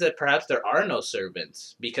implies that perhaps there are no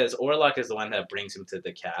servants because Orlok is the one that brings him to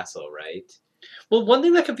the castle, right? Well, one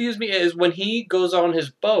thing that confused me is when he goes on his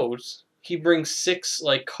boat, he brings 6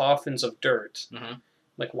 like coffins of dirt. Mm-hmm.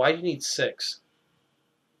 Like, why do you need 6?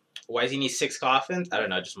 Why does he need 6 coffins? I don't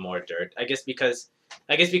know, just more dirt. I guess because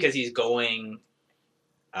he's going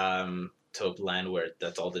to a land where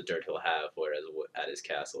that's all the dirt he'll have, whereas at his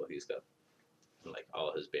castle he's got like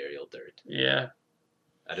all his burial dirt. Yeah.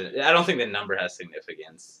 I don't think the number has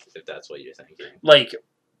significance if that's what you're thinking. Like,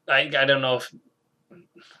 I don't know if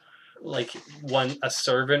like a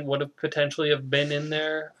servant would have potentially have been in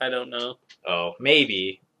there. I don't know. Oh,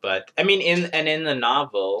 maybe, but I mean, in the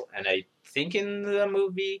novel, and I think in the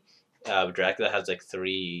movie, Dracula has like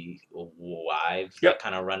 3 wives that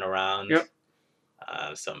kind of run around. Yep.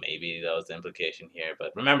 So maybe that was the implication here.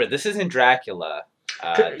 But remember, this isn't Dracula.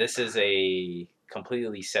 This is a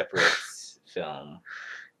completely separate film.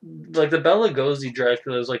 Like the Bela Lugosi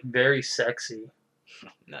Dracula is like very sexy.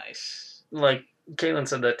 Nice. Like Caitlin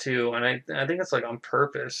said that too, and I think it's like on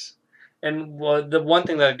purpose. And the one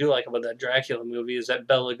thing that I do like about that Dracula movie is that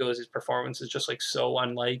Bela Lugosi's performance is just like so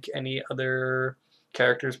unlike any other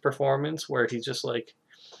character's performance, where he's just like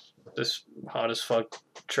this hot as fuck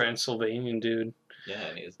Transylvanian dude. Yeah,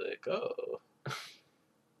 and he's like, oh,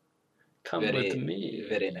 Come with me.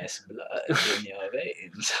 very nice blood in your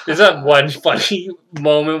veins. There's that one funny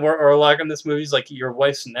moment where Orlok in this movie is like, your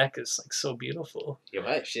wife's neck is like so beautiful. Your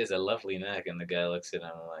wife, she has a lovely neck, and the guy looks at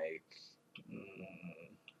him like,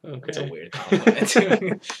 Okay. that's a weird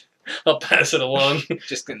compliment. I'll pass it along.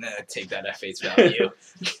 Just gonna take that at face value.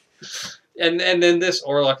 And then this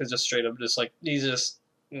Orlok is just straight up just like, he's just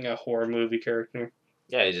a horror movie character.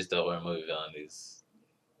 Yeah, he's just a horror movie villain.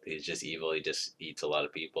 He's just evil. He just eats a lot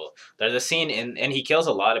of people. There's a scene and he kills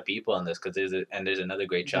a lot of people in this because there's another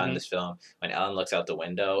great shot in this film when Ellen looks out the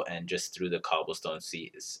window and just through the cobblestone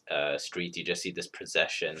street you just see this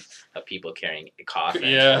procession of people carrying coffins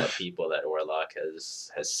full of people that Orlok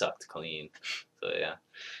has sucked clean. So yeah.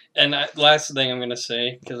 And last thing I'm gonna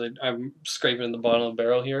say, because I'm scraping the bottom of the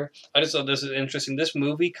barrel here, I just thought this is interesting. This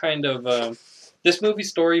movie kind of this movie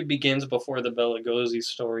story begins before the Bela Lugosi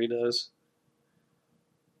story does.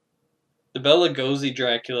 The Bela Lugosi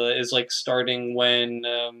Dracula is like starting when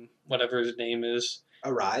whatever his name is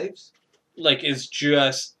arrives. Like is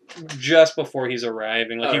just before he's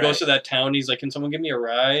arriving. Like he goes to that town. He's like, "Can someone give me a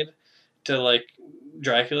ride to like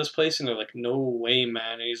Dracula's place?" And they're like, "No way,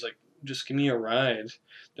 man." And he's like, "Just give me a ride."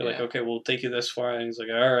 They're like, "Okay, we'll take you this far." And he's like,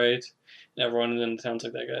 "All right." And everyone in the town's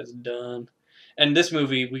like, "That guy's done." And this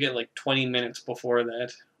movie, we get like 20 minutes before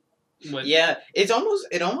that. Yeah, it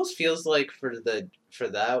almost feels like for the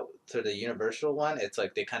Universal one, it's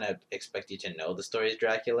like they kind of expect you to know the story of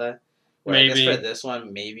Dracula. Where I guess for this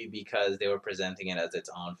one, maybe because they were presenting it as its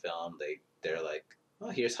own film, they're like, "Oh,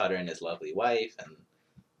 here's Hutter and his lovely wife, and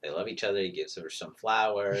they love each other. He gives her some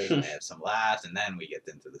flowers, and they have some laughs, and then we get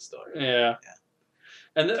into the story." Yeah.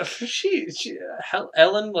 And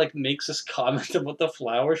Ellen like makes this comment about the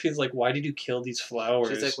flowers. She's like, "Why did you kill these flowers?"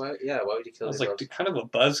 She's like, "Why? Yeah, why would you kill?" I was like, "Kind of a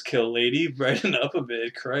buzzkill, lady. Brighten up a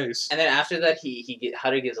bit, Christ." And then after that,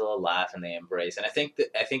 Hutter gives a little laugh, and they embrace. And I think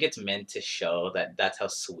it's meant to show that that's how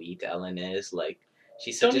sweet Ellen is. Like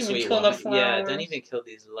she's such a sweet woman. Yeah, don't even kill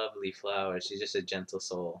these lovely flowers. She's just a gentle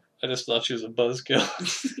soul. I just thought she was a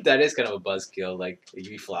buzzkill. That is kind of a buzzkill. Like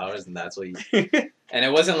you eat flowers, and that's what you. And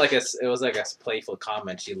it wasn't like it was like a playful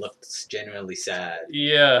comment. She looked genuinely sad.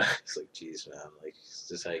 Yeah. It's like, geez, man, like, is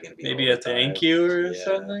this how you're gonna be? Maybe a thank you or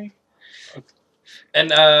something.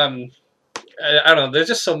 And I don't know. There's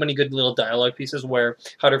just so many good little dialogue pieces where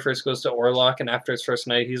Hutter first goes to Orlok, and after his first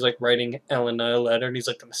night, he's like writing Ellen a letter, and he's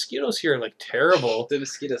like, "The mosquitoes here are like terrible." The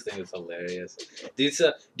mosquitoes thing is hilarious.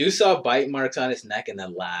 Dude saw bite marks on his neck and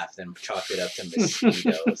then laughed and chalked it up to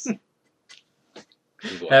mosquitoes.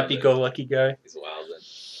 Happy-go-lucky guy. He's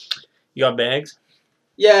wildin'. You got bags?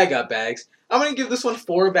 Yeah, I got bags. I'm gonna give this one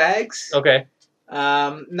 4 bags. Okay.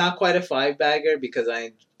 Not quite a 5-bagger because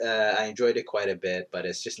I enjoyed it quite a bit, but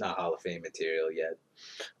it's just not Hall of Fame material yet.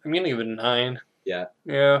 I'm gonna give it a 9. Yeah.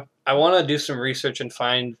 Yeah. I want to do some research and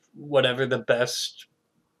find whatever the best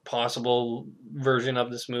possible version of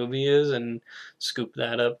this movie is and scoop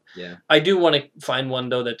that up. Yeah. I do want to find one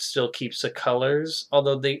though that still keeps the colors,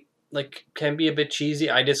 although they like can be a bit cheesy.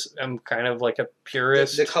 I'm kind of like a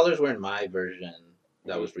purist. The colors were in my version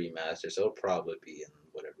that was remastered, so it'll probably be in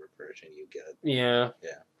whatever version you get. Yeah.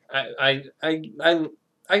 Yeah. I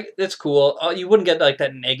it's cool. You wouldn't get like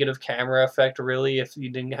that negative camera effect really if you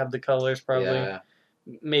didn't have the colors. Probably. Yeah.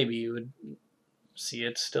 Maybe you would see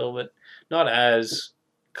it still, but not as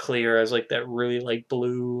clear as like that really like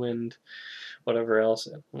blue and whatever else.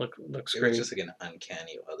 It looks great. It's just like an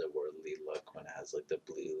uncanny otherworldly look when it has like the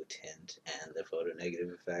blue tint and the photo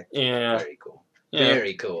negative effect. Yeah. Very cool. Yeah.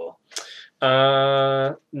 Very cool.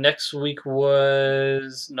 Next week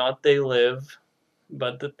was not They Live,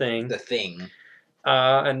 but The Thing. The Thing.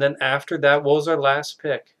 And then after that, what was our last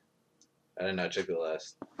pick? I don't know. Check the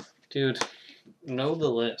list. Dude, know the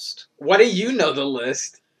list. Why do you know the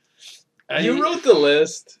list? You wrote the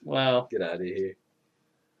list. Wow. Get out of here.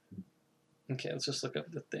 Okay, let's just look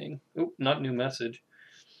up The Thing. Oop, not new message.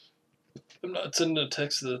 I'm not sending a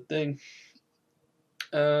text to The Thing.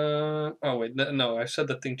 Oh wait, no, I said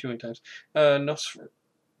The Thing too many times.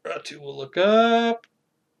 Nosferatu will look up.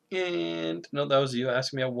 And no, that was you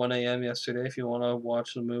asking me at 1 a.m. yesterday if you want to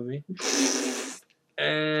watch the movie.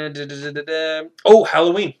 And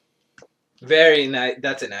Halloween. Very nice.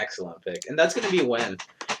 That's an excellent pick. And that's going to be when?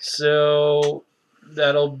 So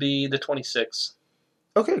that'll be the 26th.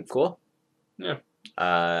 Okay, cool. Yeah.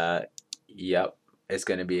 Yep. It's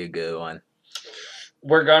going to be a good one.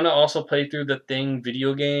 We're going to also play through The Thing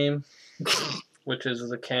video game. which is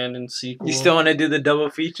the canon sequel. You still want to do the double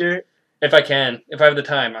feature? If I can, if I have the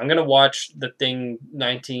time, I'm gonna watch The Thing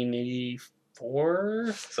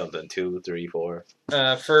 1984. Something 2, 3, 4.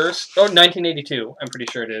 First. Oh, 1982. I'm pretty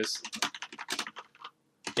sure it is.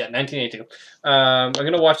 Yeah, 1982. I'm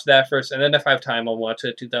gonna watch that first, and then if I have time, I'll watch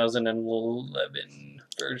a 2011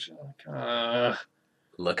 version.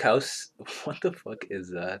 Look how. What the fuck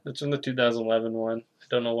is that? It's in the 2011 one. I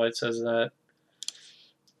don't know why it says that.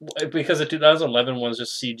 Because the 2011 one's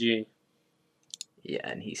just CG. Yeah,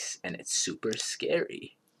 and it's super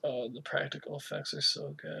scary. Oh, the practical effects are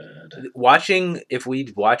so good. If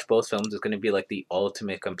we watch both films, it's going to be like the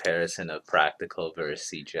ultimate comparison of practical versus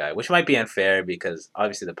CGI, which might be unfair because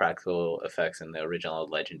obviously the practical effects in the original are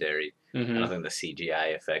legendary. Mm-hmm. I don't think the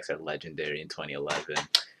CGI effects are legendary in 2011.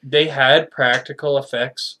 They had practical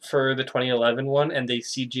effects for the 2011 one, and they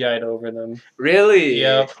CGI'd over them. Really?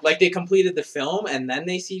 Yeah. Like they completed the film and then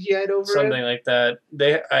they CGI'd over Something like that.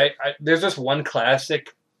 There's this one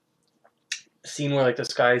classic scene where like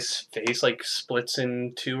this guy's face like splits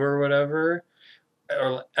in two or whatever,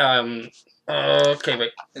 or okay,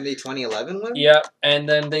 wait. In the 2011 one? Yeah, and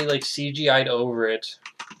then they like CGI'd over it.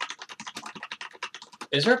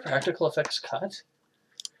 Is there a practical effects cut?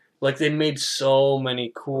 Like they made so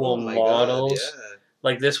many cool models. God, yeah.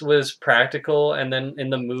 Like this was practical, and then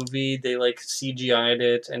in the movie they like CGI'd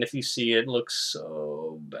it, and if you see it, looks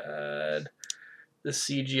so bad. The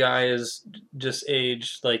CGI is just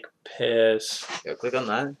aged like piss. Yeah, click on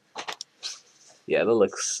that. Yeah, that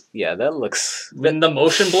looks. When the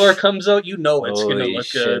motion blur comes out, you know it's gonna Holy look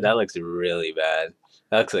shit, good. that looks really bad.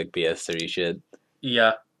 That looks like PS3 shit.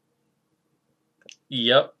 Yeah.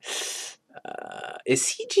 Yep. Is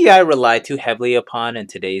CGI relied too heavily upon in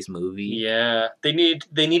today's movie? Yeah, they need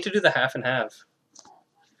to do the half and half.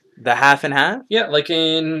 The half and half? Yeah, like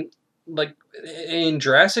in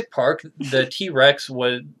Jurassic Park, the T-Rex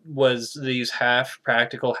was these half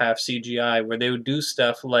practical, half CGI, where they would do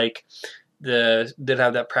stuff like they'd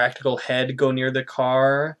have that practical head go near the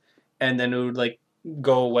car, and then it would like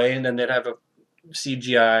go away, and then they'd have a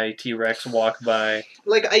CGI T-Rex walk by.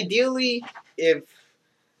 Like ideally, if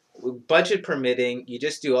budget permitting, you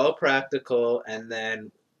just do all practical, and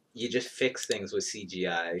then you just fix things with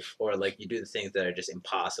CGI, or like you do the things that are just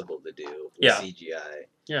impossible to do with CGI.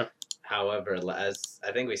 Yeah. However, as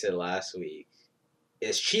I think we said last week,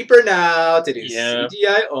 it's cheaper now to do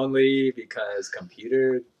CGI only because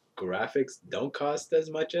computer graphics don't cost as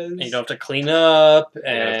much as. And you don't have to clean up, and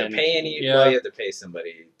you don't have to pay any. Well, you have to pay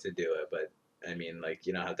somebody to do it, but I mean, like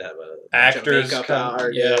you don't have to have a actors, makeup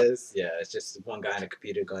artists. Yeah, it's just one guy on a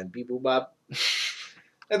computer going beep boop bop.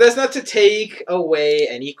 And that's not to take away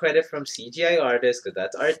any credit from CGI artists, because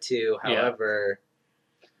that's art too. However,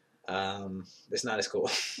 it's not as cool.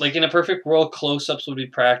 Like in a perfect world, close-ups would be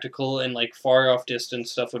practical, and like far off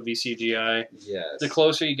distance stuff would be CGI. Yes. The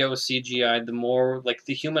closer you get with CGI, the more like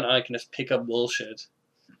the human eye can just pick up bullshit.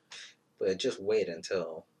 But just wait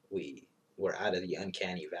until we're out of the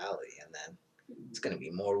uncanny valley, and then it's gonna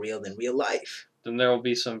be more real than real life. Then there will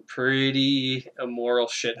be some pretty immoral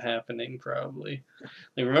shit happening, probably.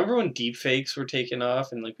 Like, remember when deepfakes were taken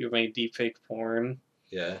off and like people made deepfake porn?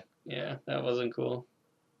 Yeah. Yeah, that wasn't cool.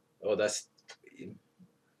 Oh, that's.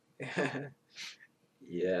 Yeah.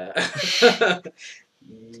 Yeah,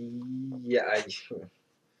 I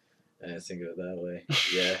didn't think of it that way.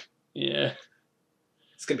 Yeah. Yeah.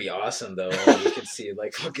 It's gonna be awesome though. You can see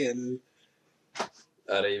like fucking.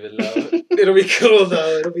 I don't even know. It'll be cool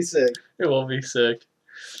though. It'll be sick. It will be sick.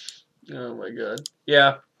 Oh my god.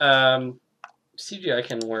 Yeah. CGI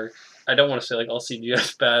can work. I don't want to say like all CGI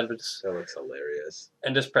is bad, but that looks hilarious.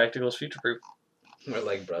 And just practical is future proof. We're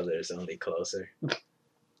like brothers, only closer.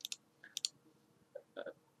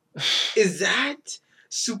 Is that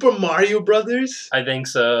Super Mario Brothers? I think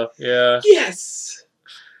so. Yeah. Yes.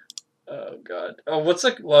 Oh god. Oh, what's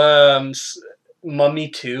like Mummy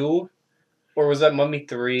 2? Or was that Mummy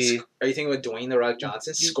 3? Are you thinking with Dwayne The Rock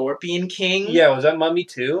Johnson? Scorpion King? Yeah, was that Mummy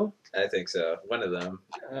 2? I think so. One of them.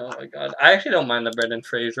 Oh my god. I actually don't mind the Brendan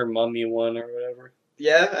Fraser Mummy one or whatever.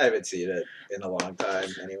 Yeah, I haven't seen it in a long time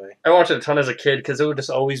anyway. I watched it a ton as a kid because it would just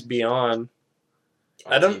always be on.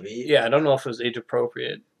 TV? Yeah, I don't know if it was age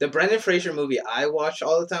appropriate. The Brendan Fraser movie I watched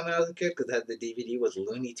all the time when I was a kid because it had the DVD was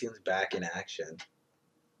Looney Tunes Back in Action.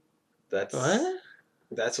 What?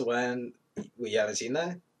 That's when you haven't seen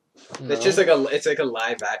that? No. It's just like a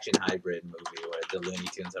live action hybrid movie where the Looney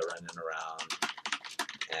Tunes are running around,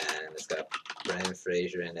 and it's got Brendan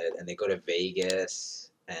Fraser in it, and they go to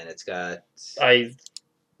Vegas, and it's got. I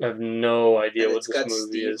have no idea what this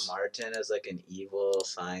movie is. Steve Martin as like an evil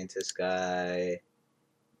scientist guy,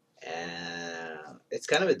 and it's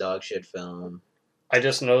kind of a dog shit film. I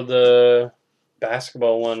just know the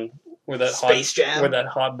basketball one where Space Jam. where that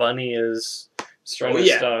hot bunny is throwing Oh, his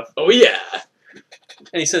yeah. stuff. Oh yeah.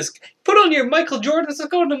 And he says, "Put on your Michael Jordan. Let's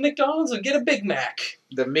go to McDonald's and get a Big Mac."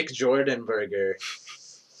 The Mick Jordan burger.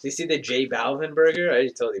 Do you see the J Balvin burger? I already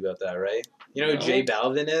told you about that, right? You know who No. J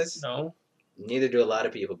Balvin is? No. Neither do a lot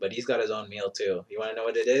of people, but he's got his own meal too. You want to know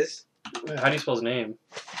what it is? How do you spell his name?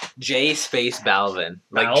 J space Balvin.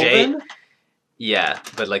 Like J. Balvin? Yeah,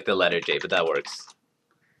 but like the letter J, but that works.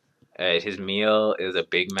 Alright, his meal is a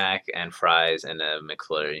Big Mac and fries and a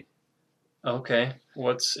McFlurry. Okay.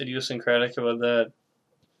 What's idiosyncratic about that?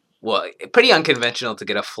 Well, pretty unconventional to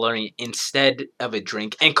get a flurry instead of a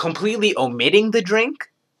drink and completely omitting the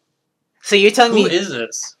drink. So you're telling Who me is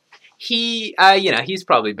this? he's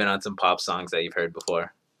probably been on some pop songs that you've heard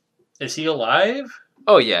before. Is he alive?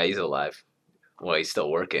 Oh yeah, he's alive. Well, he's still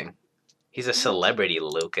working. He's a celebrity,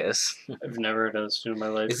 Lucas. I've never heard of this dude in my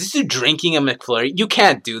life. Is this dude drinking a McFlurry? You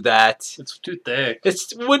can't do that. It's too thick.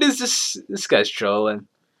 What is this? This guy's trolling.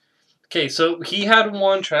 Okay, so he had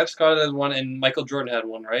one, Travis Scott had one, and Michael Jordan had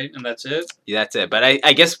one, right? And that's it? Yeah, that's it. But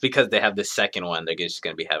I guess because they have the second one, they're just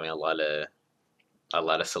gonna be having a lot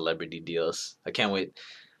of celebrity deals. I can't wait.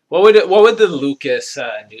 What would the Lucas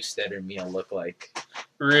Newsteader meal look like?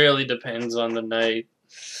 Really depends on the night.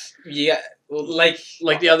 Yeah, like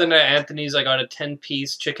the other night, Anthony's, I got a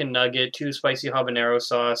 10-piece chicken nugget, 2 spicy habanero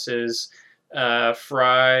sauces,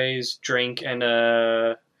 fries, drink, and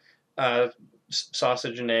a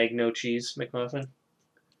sausage and egg, no cheese McMuffin.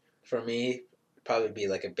 For me, probably be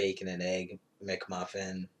like a bacon and egg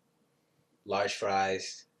McMuffin, large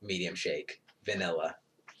fries, medium shake, vanilla.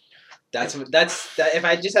 That's that. If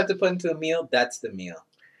I just have to put into a meal, that's the meal.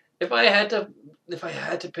 If I had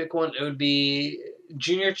to pick one, it would be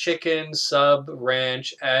junior chicken, sub,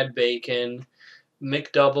 ranch, add bacon,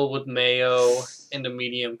 McDouble with mayo, and a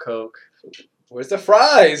medium Coke. Where's the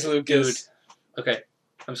fries, Lucas? Dude. Okay,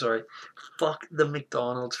 I'm sorry. Fuck the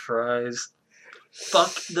McDonald's fries.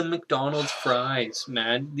 Fuck the McDonald's fries,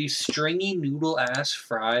 man. These stringy noodle ass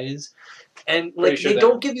fries. And like Sure they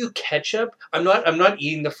don't give you ketchup. I'm not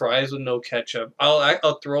eating the fries with no ketchup.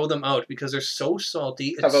 I'll throw them out because they're so salty.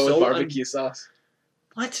 It's How about so with barbecue sauce?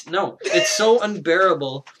 What? No. It's so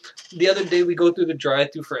unbearable. The other day we go through the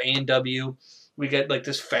drive-thru for A&W. We get like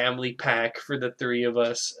this family pack for the 3 of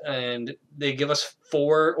us, and they give us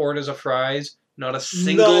 4 orders of fries, not a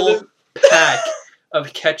single pack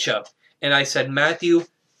of ketchup. And I said, Matthew,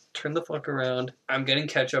 turn the fuck around. I'm getting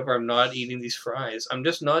ketchup or I'm not eating these fries. I'm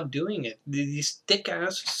just not doing it. These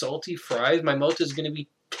thick-ass, salty fries, my mouth is going to be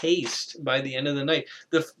cased by the end of the night.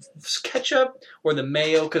 The ketchup or the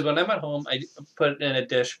mayo, because when I'm at home, I put in a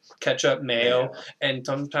dish ketchup, mayo, and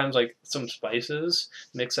sometimes like some spices,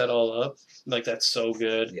 mix that all up. Like, that's so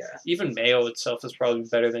good. Yeah. Even mayo itself is probably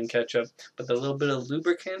better than ketchup, but the little bit of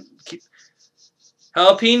lubricant,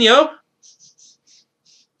 jalapeno.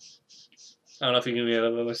 I don't know if you can hear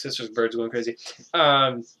that, but my sister's bird's going crazy.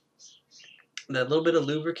 That little bit of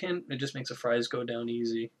lubricant, it just makes the fries go down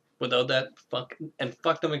easy. Without that, fuck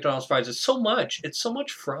the McDonald's fries. It's so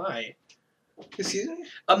much fry. Excuse me?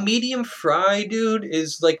 A medium fry, dude,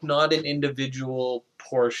 is like not an individual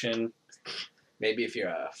portion. Maybe if you're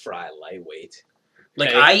a fry lightweight.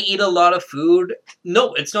 Like, I eat a lot of food.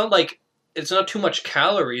 No, it's not too much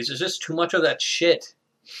calories. It's just too much of that shit.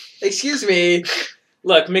 Excuse me.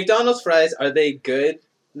 Look, McDonald's fries, are they good?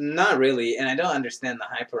 Not really, and I don't understand the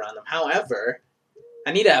hype around them. However,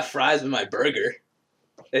 I need to have fries with my burger.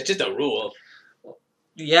 It's just a rule.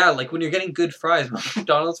 Yeah, like when you're getting good fries,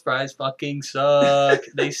 McDonald's fries fucking suck.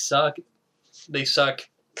 They suck. They suck.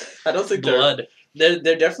 I don't think blood. They're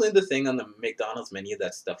definitely the thing on the McDonald's menu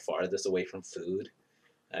that's the farthest away from food.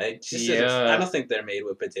 I don't think they're made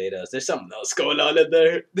with potatoes. There's something else going on in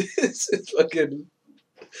there. It's fucking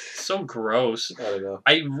so gross. I don't know.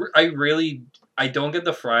 I don't get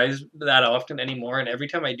the fries that often anymore, and every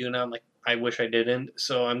time I do now, I'm like, I wish I didn't.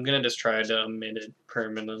 So I'm gonna just try to omit it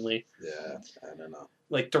permanently. Yeah, I don't know.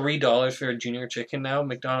 Like $3 for a junior chicken now,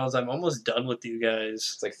 McDonald's. I'm almost done with you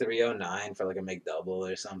guys. It's like $3.09 for like a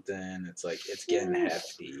McDouble or something. It's like it's getting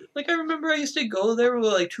hefty. Like I remember I used to go there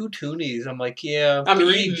with like 2 toonies. I'm like, yeah,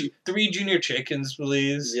 three junior chickens,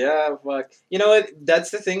 please. Yeah, fuck. You know what?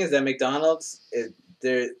 That's the thing is that McDonald's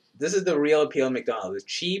this is the real appeal of McDonald's.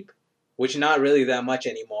 It's cheap, which not really that much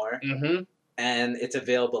anymore. Mm-hmm. And it's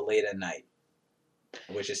available late at night,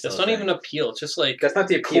 which is still that's not even appeal. It's just like that's not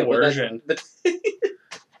the appeal. Coercion.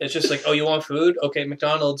 It's just like, oh, you want food? Okay,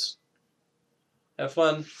 McDonald's. Have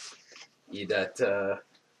fun. Eat that.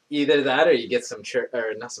 Either that or you get some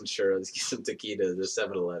not some churros. Get some taquitos or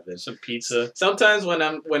 7-Eleven. Some pizza. Sometimes when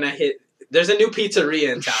I hit There's a new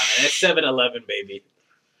pizzeria in town, and it's 7-Eleven, baby.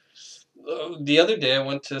 The other day, I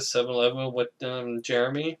went to 7-Eleven with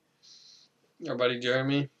Jeremy, our buddy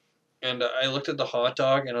Jeremy, and I looked at the hot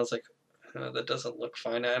dog, and I was like, that doesn't look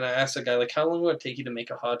fine. And I asked the guy, like, how long would it take you to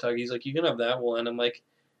make a hot dog? He's like, you can have that one. I'm like,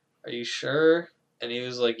 are you sure? And he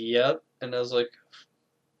was like, yep. And I was like,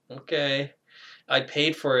 okay. I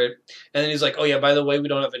paid for it. And then he's like, oh, yeah, by the way, we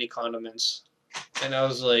don't have any condiments. And I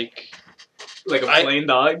was like... Like a plain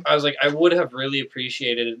dog? I was like, I would have really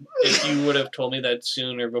appreciated it if you would have told me that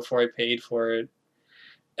sooner before I paid for it.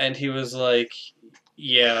 And he was like,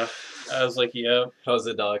 yeah. I was like, yeah. How's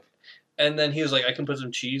the dog? And then he was like, I can put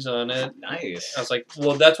some cheese on it. Nice. I was like,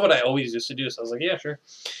 well, that's what I always used to do. So I was like, yeah, sure.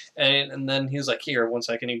 And then he was like, here, 1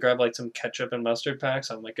 second. He grabbed like some ketchup and mustard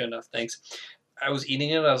packs. I'm like, good enough, thanks. I was eating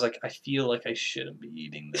it. I was like, I feel like I shouldn't be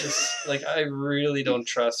eating this. Like, I really don't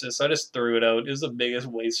trust this. So I just threw it out. It was the biggest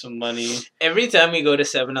waste of money. Every time we go to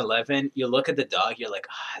 7-Eleven, you look at the dog, you're like,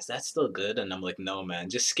 is that still good? And I'm like, no, man,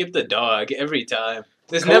 just skip the dog every time.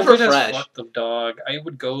 It's never fresh. Fuck the dog. I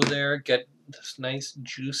would go there, get this nice,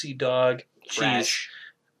 juicy dog, cheese,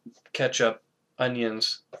 ketchup,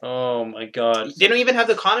 onions. Oh, my God. They don't even have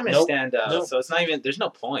the condiment stand out, Nope. so it's not even, there's no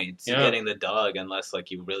point in getting the dog unless, like,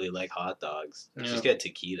 you really like hot dogs. Just get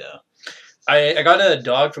taquito. I got a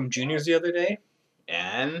dog from Junior's the other day.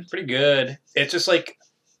 And? Pretty good. It's just like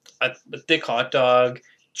a thick hot dog,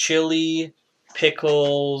 chili,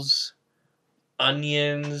 pickles,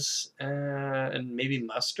 onions, and maybe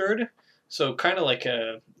mustard. So kind of like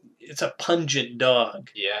it's a pungent dog.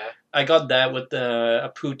 Yeah. I got that with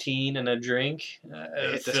a poutine and a drink.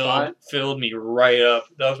 It filled me right up.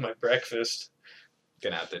 That was my breakfast.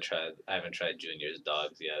 Gonna have to try it. I haven't tried Junior's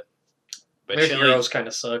dogs yet. But Their heroes kind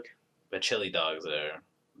of suck. But chili dogs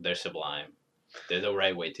they're sublime. They're the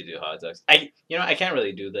right way to do hot dogs. I can't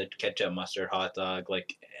really do the ketchup mustard hot dog,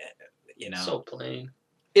 like, So plain.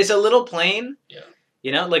 It's a little plain.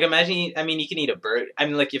 Yeah. Like imagine, you can eat a burger. I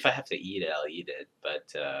mean, like if I have to eat it, I'll eat it.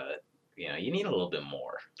 But, you need a little bit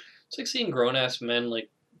more. It's like seeing grown-ass men, like,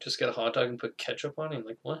 just get a hot dog and put ketchup on it. I'm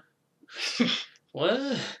like, what? What?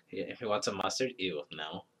 Yeah, if you want some mustard, ew,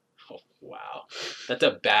 no. Oh, wow. That's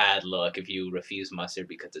a bad look if you refuse mustard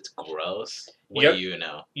because it's gross. What do you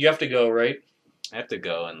know? You have to go, right? I have to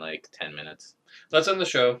go in like 10 minutes. Let's end the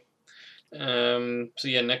show. So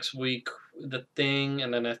yeah, next week The Thing,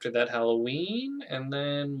 and then after that Halloween, and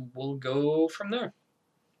then we'll go from there.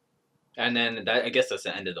 And then I guess that's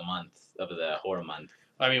the end of the month, of the horror month.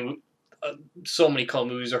 I mean, so many cult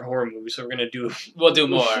movies are horror movies, so we're gonna do. We'll do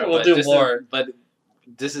more. We'll do more. But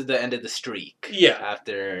this is the end of the streak. Yeah.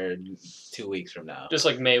 After 2 weeks from now. Just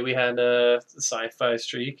like May, we had a sci-fi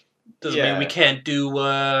streak. Doesn't mean we can't do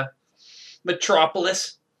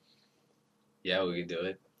Metropolis. Yeah, we could do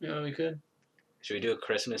it. Yeah, we could. Should we do a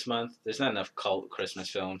Christmas month? There's not enough cult Christmas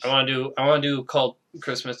films. I want to do cult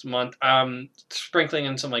Christmas month. Sprinkling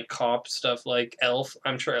in some like cop stuff like Elf.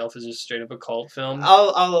 I'm sure Elf is just straight up a cult film.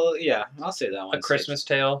 I'll say that one. A Christmas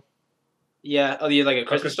Tale. Yeah. Oh, you like a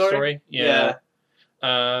Christmas story? Yeah.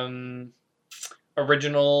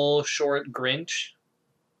 Original short Grinch.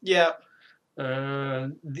 Yeah. I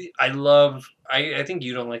think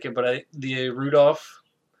you don't like it, but the Rudolph.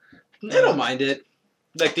 I don't mind it.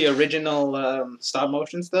 Like the original stop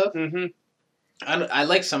motion stuff. Mm-hmm. I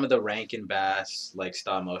like some of the Rankin Bass like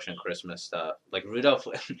stop motion Christmas stuff. Like Rudolph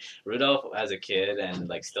as a kid and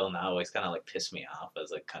like still now always kind of like pissed me off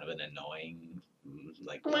as like kind of an annoying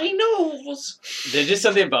like. My nose. There's just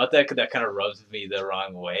something about that kind of rubs me the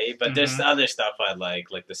wrong way. But there's other stuff I like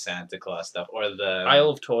the Santa Claus stuff or the Isle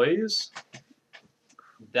of Toys.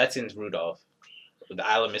 That's in Rudolph. The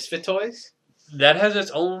Isle of Misfit Toys. That has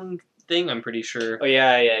its own thing, I'm pretty sure. Oh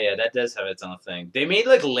yeah. That does have its own thing. They made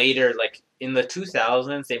like later, like in the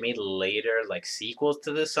 2000s, they made later like sequels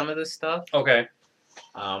to some of this stuff. Okay.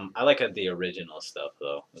 I like the original stuff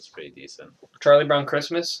though. That's pretty decent. Charlie Brown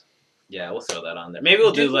Christmas. Yeah, we'll throw that on there. Maybe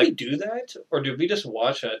we'll Did we do that, or did we just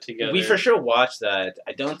watch that together? We for sure watched that.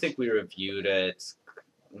 I don't think we reviewed it.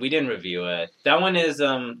 We didn't review it. That one is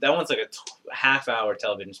that one's like a half-hour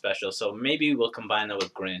television special. So maybe we'll combine that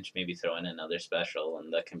with Grinch. Maybe throw in another special,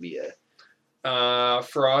 and that can be a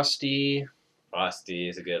Frosty. Frosty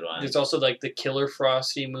is a good one. There's also like the Killer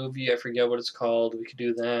Frosty movie. I forget what it's called. We could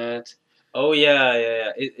do that. Oh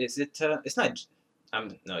yeah. Is it? It's not.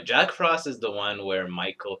 No. Jack Frost is the one where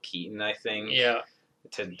Michael Keaton, I think. Yeah.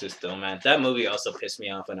 To Stillman. That movie also pissed me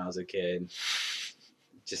off when I was a kid.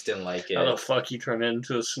 Just didn't like it. How the fuck he turned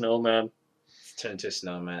into a snowman? Turned into a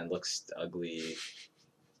snowman. Looks ugly.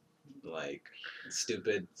 Like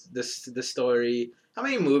stupid. The story. How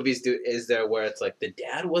many movies is there where it's like the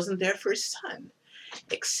dad wasn't there for his son,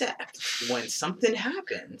 Except when something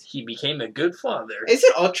happened. He became a good father. Is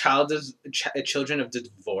it all children of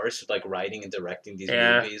divorce, like writing and directing these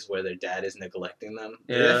movies where their dad is neglecting them?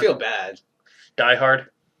 Yeah. I feel bad. Die Hard.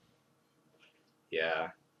 Yeah.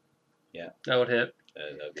 That would hit.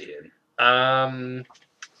 That'd be it.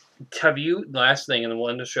 Have you, last thing, and then we'll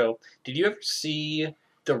end the show, did you ever see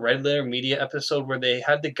the Red Letter Media episode where they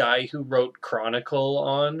had the guy who wrote Chronicle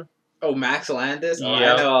on? Oh, Max Landis? Oh,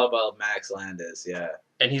 Yeah. I know all about Max Landis, yeah.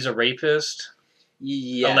 And he's a rapist?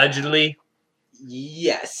 Yeah. Allegedly?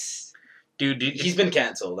 Yes. Dude, he's been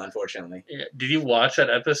canceled, unfortunately. Did you watch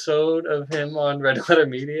that episode of him on Red Letter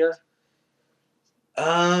Media?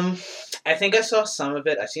 I think I saw some of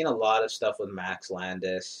it. I've seen a lot of stuff with Max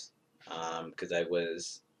Landis, because I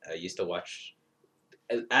used to watch,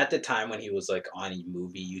 at the time when he was like on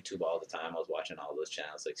movie YouTube all the time, I was watching all those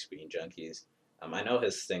channels like Screen Junkies. I know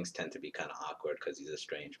his things tend to be kind of awkward because he's a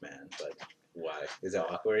strange man, but why? Is it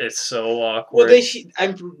awkward? It's so awkward. Well,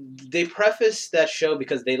 they preface that show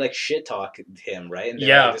because they like shit talk him, right? And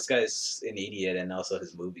they're like, this guy's an idiot, and also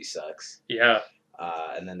his movie sucks. Yeah.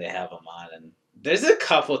 And then they have him on, and there's a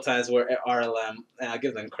couple times where RLM, and I'll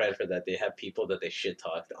give them credit for that, they have people that they shit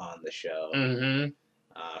talked on the show. Mm-hmm.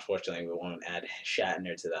 Unfortunately, we won't add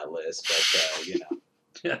Shatner to that list, but you know.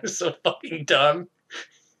 Yeah, it's so fucking dumb.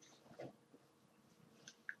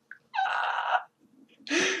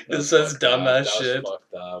 This says dumbass shit.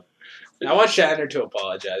 Fucked up. I want Shatner to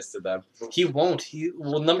apologize to them. He won't.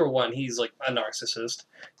 Well, number one, he's like a narcissist,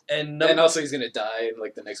 and also he's gonna die in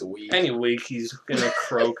like the next week. Any week he's gonna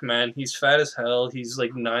croak, man. He's fat as hell. He's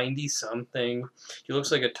like 90 something. He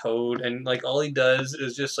looks like a toad, and like all he does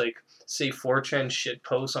is just like say 4chan shit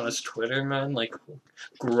posts on his Twitter, man. Like,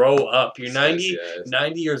 grow up. You're 90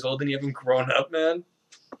 years old and you haven't grown up, man.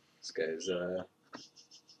 This guy's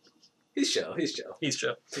he's chill.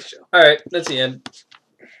 All right, that's the end.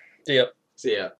 See ya.